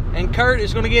fired, and Kurt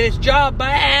is going to get his job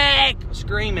back,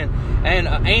 screaming. And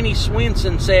Annie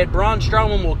Swinson said Braun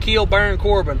Strowman will kill Baron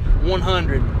Corbin.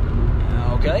 100.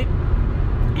 Okay,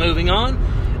 moving on.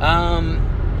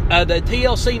 The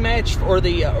TLC match for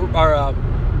the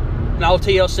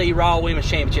TLC Raw Women's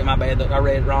Championship, my bad, I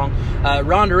read it wrong.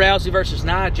 Ronda Rousey versus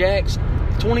Nia Jax.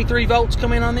 23 votes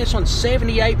come in on this one.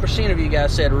 78% of you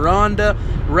guys said Ronda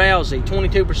Rousey.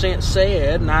 22%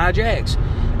 said Nia Jax.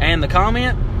 And the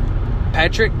comment,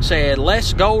 Patrick said,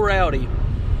 let's go Rowdy.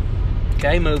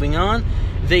 Okay, moving on.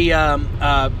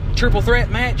 The triple threat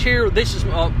match here, this is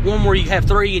one where you have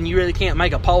three and you really can't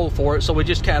make a poll for it, so we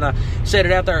just kind of set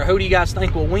it out there. Who do you guys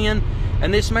think will win?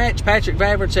 And this match, Patrick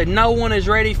Vavrin said, no one is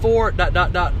ready for it, ...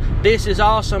 This is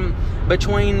awesome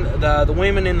between the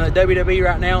women in the WWE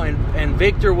right now, and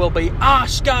victor will be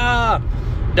Asuka.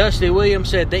 Dusty Williams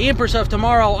said, the Empress of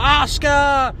Tomorrow,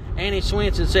 Asuka. Annie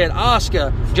Swinson said,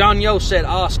 Asuka. John Yost said,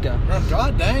 Asuka. Oh,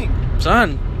 God dang.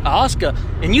 Son, Asuka.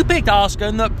 And you picked Asuka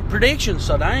in the predictions,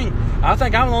 so dang. I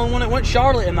think I'm the only one that went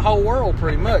Charlotte in the whole world,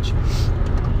 pretty much.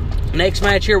 Next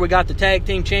match here, we got the Tag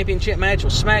Team Championship match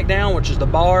with SmackDown, which is the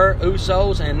Bar,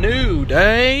 Usos, and New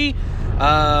Day.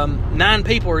 9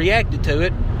 people reacted to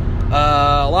it.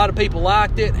 A lot of people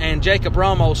liked it, and Jacob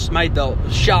Ramos made the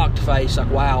shocked face,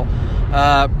 like, wow.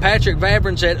 Patrick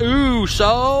Vavrin said,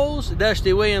 Usos.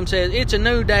 Dusty Williams said, it's a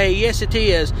new day. Yes, it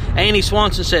is. Annie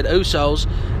Swanson said, Usos.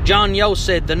 John Yost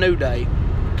said, the New Day.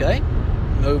 Okay,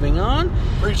 moving on.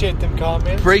 Appreciate them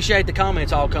comments. Appreciate the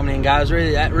comments all coming in, guys.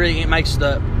 That really makes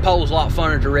the polls a lot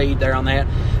funner to read there on that.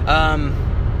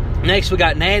 Next, we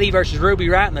got Natty versus Ruby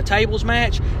Riott in the tables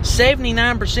match.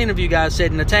 79% of you guys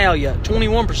said Natalya.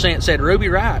 21% said Ruby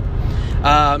Riott.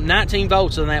 19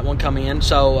 votes on that one come in.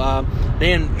 So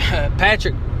then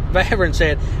Patrick Vavrin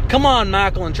said, come on,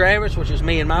 Michael and Travis, which is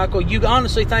me and Michael. You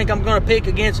honestly think I'm going to pick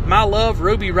against my love,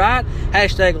 Ruby Riott?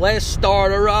 Hashtag let's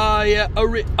start a riot.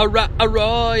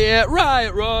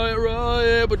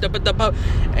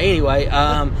 Anyway,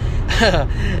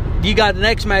 you got the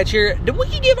next match here. Did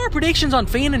we give our predictions on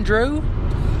Finn and Drew?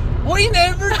 We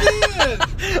never did.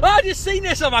 I just seen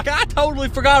this. I'm like, I totally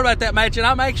forgot about that match, and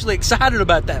I'm actually excited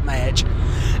about that match.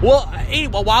 Well,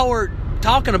 anyway, while we're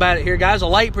talking about it here, guys, a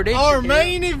late prediction. Our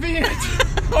main event.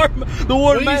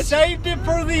 We saved it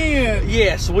for the end.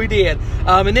 Yes, we did.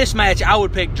 In this match, I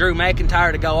would pick Drew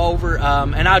McIntyre to go over,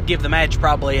 and I'd give the match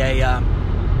probably a...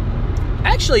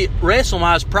 actually,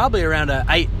 wrestling-wise, probably around a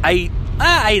 8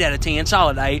 out of 10,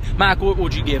 solid 8. Mike, what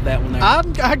would you give that one there?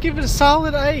 I give it a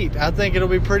solid 8. I think it'll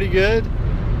be pretty good.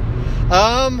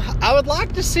 I would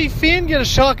like to see Finn get a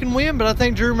shocking win, but I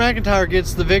think Drew McIntyre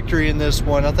gets the victory in this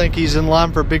one. I think he's in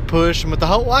line for a big push, and with the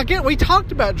whole, we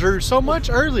talked about Drew so much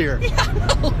earlier. Yeah, I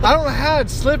know. I don't know how it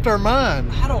slipped our mind.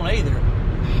 I don't either.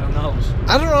 Who knows?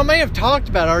 I don't know. I may have talked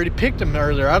about it. I already picked him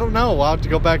earlier. I don't know. I'll have to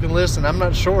go back and listen. I'm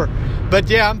not sure. But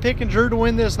yeah, I'm picking Drew to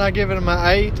win this, and I'm giving him an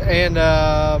 8. And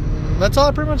that's all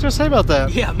I pretty much going to say about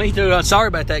that. Yeah, me too. Sorry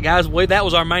about that, guys. That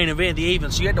was our main event, the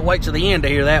even, so you had to wait to the end to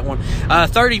hear that one.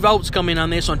 30 votes come in on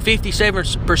this one.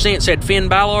 57% said Finn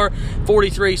Balor.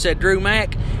 43% said Drew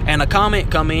Mac. And a comment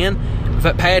come in.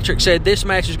 Patrick said, this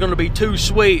match is going to be too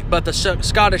sweet, but the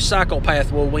Scottish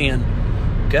Psychopath will win.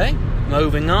 Okay,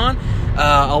 moving on.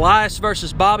 Elias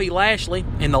versus Bobby Lashley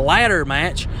in the ladder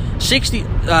match.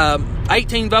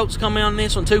 18 votes coming on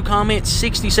this one. 2 comments.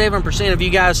 67% of you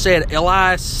guys said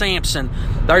Elias Sampson.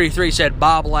 33 said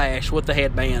Bob Lash with the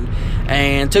headband.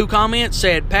 And 2 comments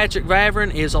said Patrick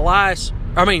Vavrin is Elias.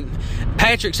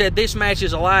 Patrick said this match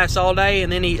is Elias all day,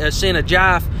 and then he sent a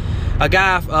gif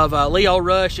of Leo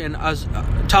Rush and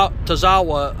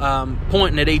Tozawa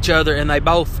pointing at each other, and they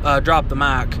both dropped the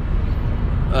mic.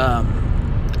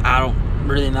 I don't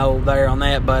really know there on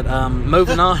that, but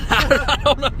moving on.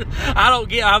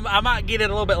 I might get it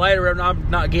a little bit later, and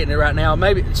I'm not getting it right now.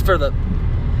 Maybe it's for the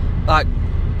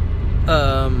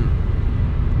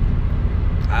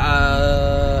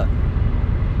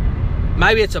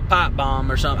Maybe it's a pipe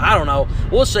bomb or something. I don't know.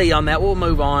 We'll see on that. We'll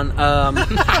move on.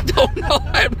 I don't know.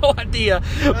 I have no idea.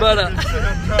 But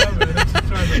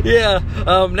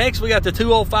yeah. Next we got the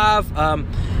 205. It's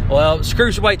a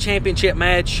Cruiserweight Championship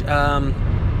match.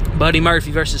 Buddy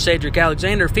Murphy versus Cedric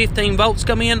Alexander. 15 votes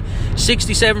come in.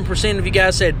 67% of you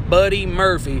guys said Buddy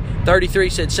Murphy. 33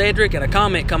 said Cedric, and a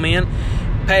comment come in.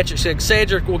 Patrick said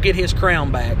Cedric will get his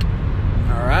crown back.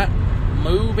 All right.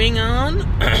 Moving on.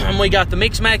 We got the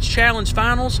Mixed Match Challenge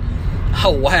Finals.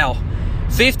 Oh, wow.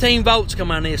 15 votes come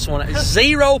on this one.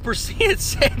 0%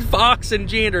 said Fox and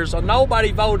Gender, so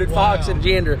nobody voted Fox and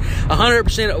Gender.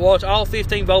 100% watch. All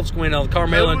 15 votes went on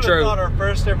Carmella and True. I thought our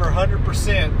first ever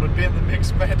 100% would be in the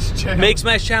Mixed Match Challenge. Mixed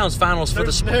Match Challenge Finals for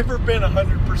There's never been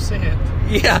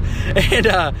 100%. Yeah, and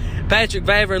Patrick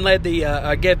Vavrin led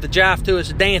gave the Jive to us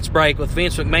a dance break with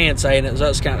Vince McMahon saying it.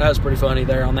 That was pretty funny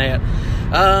there on that.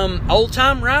 Old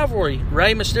time rivalry: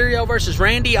 Rey Mysterio versus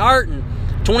Randy Orton.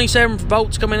 27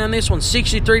 votes coming on this one.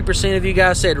 63% of you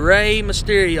guys said Rey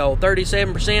Mysterio.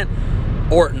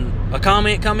 37% Orton. A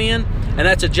comment come in, and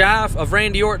that's a jive of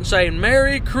Randy Orton saying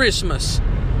Merry Christmas.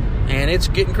 And it's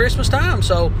getting Christmas time.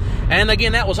 So, and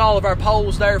again, that was all of our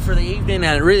polls there for the evening. And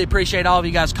I really appreciate all of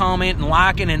you guys commenting and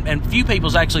liking. And a few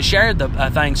people's actually shared the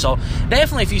thing. So,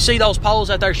 definitely, if you see those polls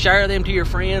out there, share them to your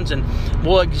friends. And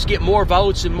we'll just get more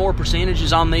votes and more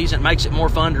percentages on these. It makes it more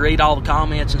fun to read all the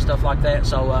comments and stuff like that.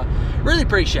 So, really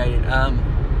appreciate it.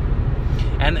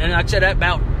 And like I said, that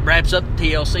about wraps up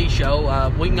the TLC show.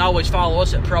 We can always follow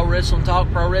us at Pro Wrestling Talk,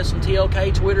 Pro Wrestling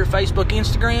TLK, Twitter, Facebook,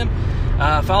 Instagram.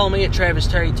 Follow me at Travis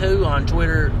Terry 2 on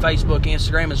Twitter, Facebook,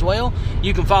 Instagram as well.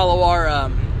 You can follow our,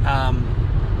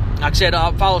 like I said,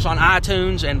 follow us on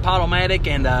iTunes and Podomatic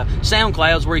and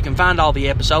SoundClouds, where you can find all the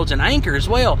episodes, and Anchor as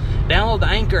well. Download the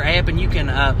Anchor app and you can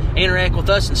interact with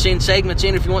us and send segments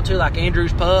in if you want to, like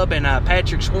Andrew's Pub and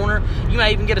Patrick's Corner. You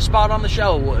may even get a spot on the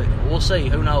show. We'll see.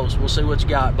 Who knows? We'll see what you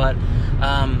got. But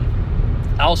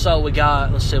also we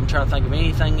got, let's see, I'm trying to think of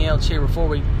anything else here before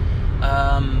we...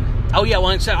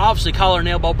 obviously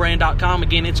collarandelbowbrand.com.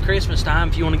 Again, it's Christmas time.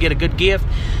 If you want to get a good gift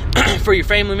for your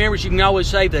family members, you can always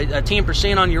save the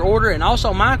 10% on your order. And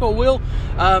also, Michael or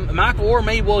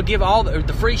me will give all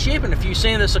the free shipping if you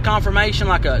send us a confirmation,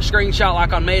 like a screenshot,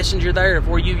 like on Messenger there,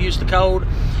 where you use the code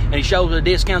and it shows the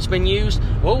discount's been used.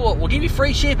 We'll give you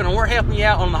free shipping, and we're helping you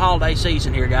out on the holiday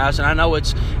season here, guys. And I know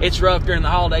it's rough during the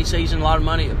holiday season. A lot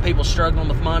of people struggling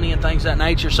with money and things of that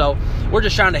nature. So we're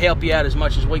just trying to help you out as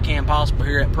much as we can possible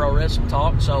here at Pro Wrestling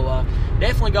Talk. So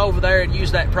definitely go over there and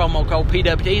use that promo code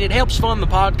PWT. It helps fund the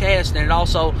podcast, and it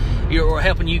also, we're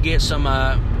helping you get some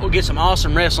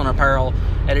awesome wrestling apparel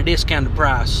at a discounted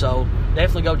price. So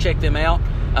definitely go check them out.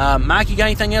 Mike, you got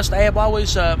anything else to add while we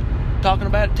was talking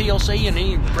about TLC and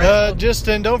any?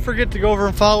 And don't forget to go over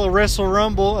and follow Wrestle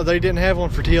Rumble. They didn't have one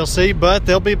for TLC, but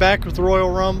they'll be back with the Royal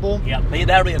Rumble. Yeah,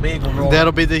 that'll be a big one.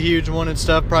 That'll be the huge one and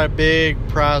stuff. Probably big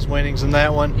prize winnings in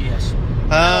that one. Yes.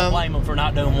 I don't blame them for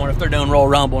not doing one. If they're doing Royal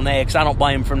Rumble next, I don't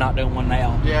blame them for not doing one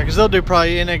now. Yeah, because they'll do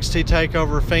probably NXT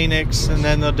TakeOver Phoenix, and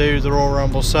then they'll do the Royal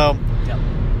Rumble. So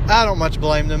I don't much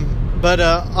blame them. But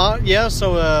you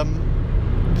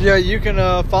can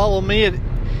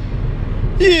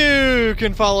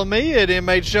follow me at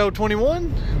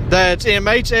MHShow21. That's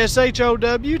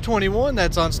MHSHOW21.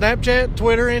 That's on Snapchat,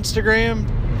 Twitter, Instagram,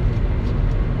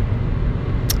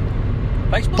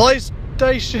 Facebook,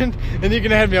 PlayStation, and you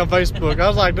can add me on Facebook. I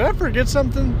was like, did I forget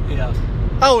something? Yeah.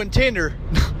 Oh, and Tinder.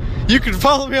 You can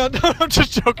follow me on. I'm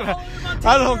just joking.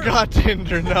 I don't got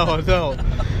Tinder. No, I don't.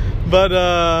 But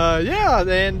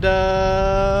and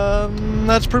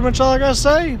that's pretty much all I gotta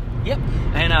say. Yep.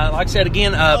 And like I said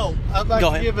again, I'd like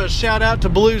to give a shout out to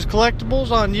Blues Collectibles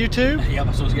on YouTube. Yeah,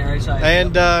 that's what I was getting ready to say.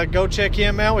 And go check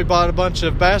him out. We bought a bunch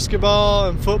of basketball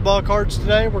and football cards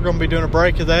today. We're going to be doing a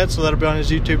break of that, so that'll be on his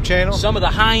YouTube channel. Some of the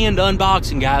high-end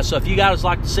unboxing, guys. So if you guys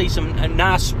like to see some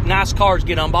nice cards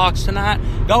get unboxed tonight,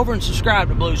 go over and subscribe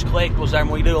to Blues Collectibles. There,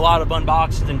 we do a lot of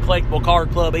unboxings and collectible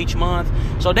card club each month.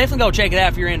 So definitely go check it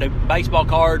out if you're into baseball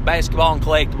card, basketball, and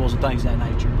collectibles and things of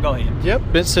that nature. Go ahead.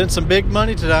 Yep, been sent some big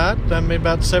money tonight. Done me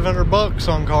about $700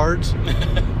 on cards.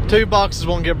 2 boxes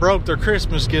won't get broke. They're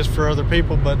Christmas gifts for other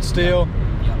people, but still.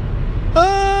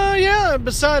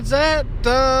 Besides that,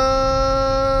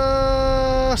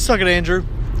 suck it, Andrew.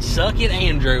 Suck it,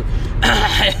 Andrew.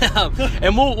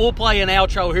 And we'll play an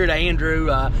outro here to Andrew,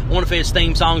 one of his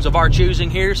theme songs of our choosing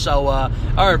here. So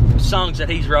our songs that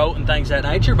he's wrote and things of that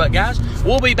nature. But guys,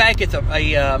 we'll be back at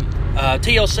a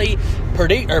TLC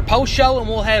post show, and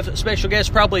we'll have special guests,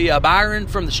 probably Byron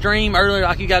from the stream earlier,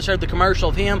 like you guys heard the commercial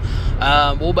of him.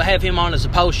 We'll have him on as a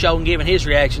post show and giving his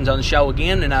reactions on the show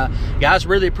again. And guys,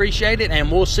 really appreciate it,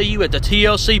 and we'll see you at the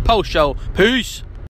TLC post show. Peace.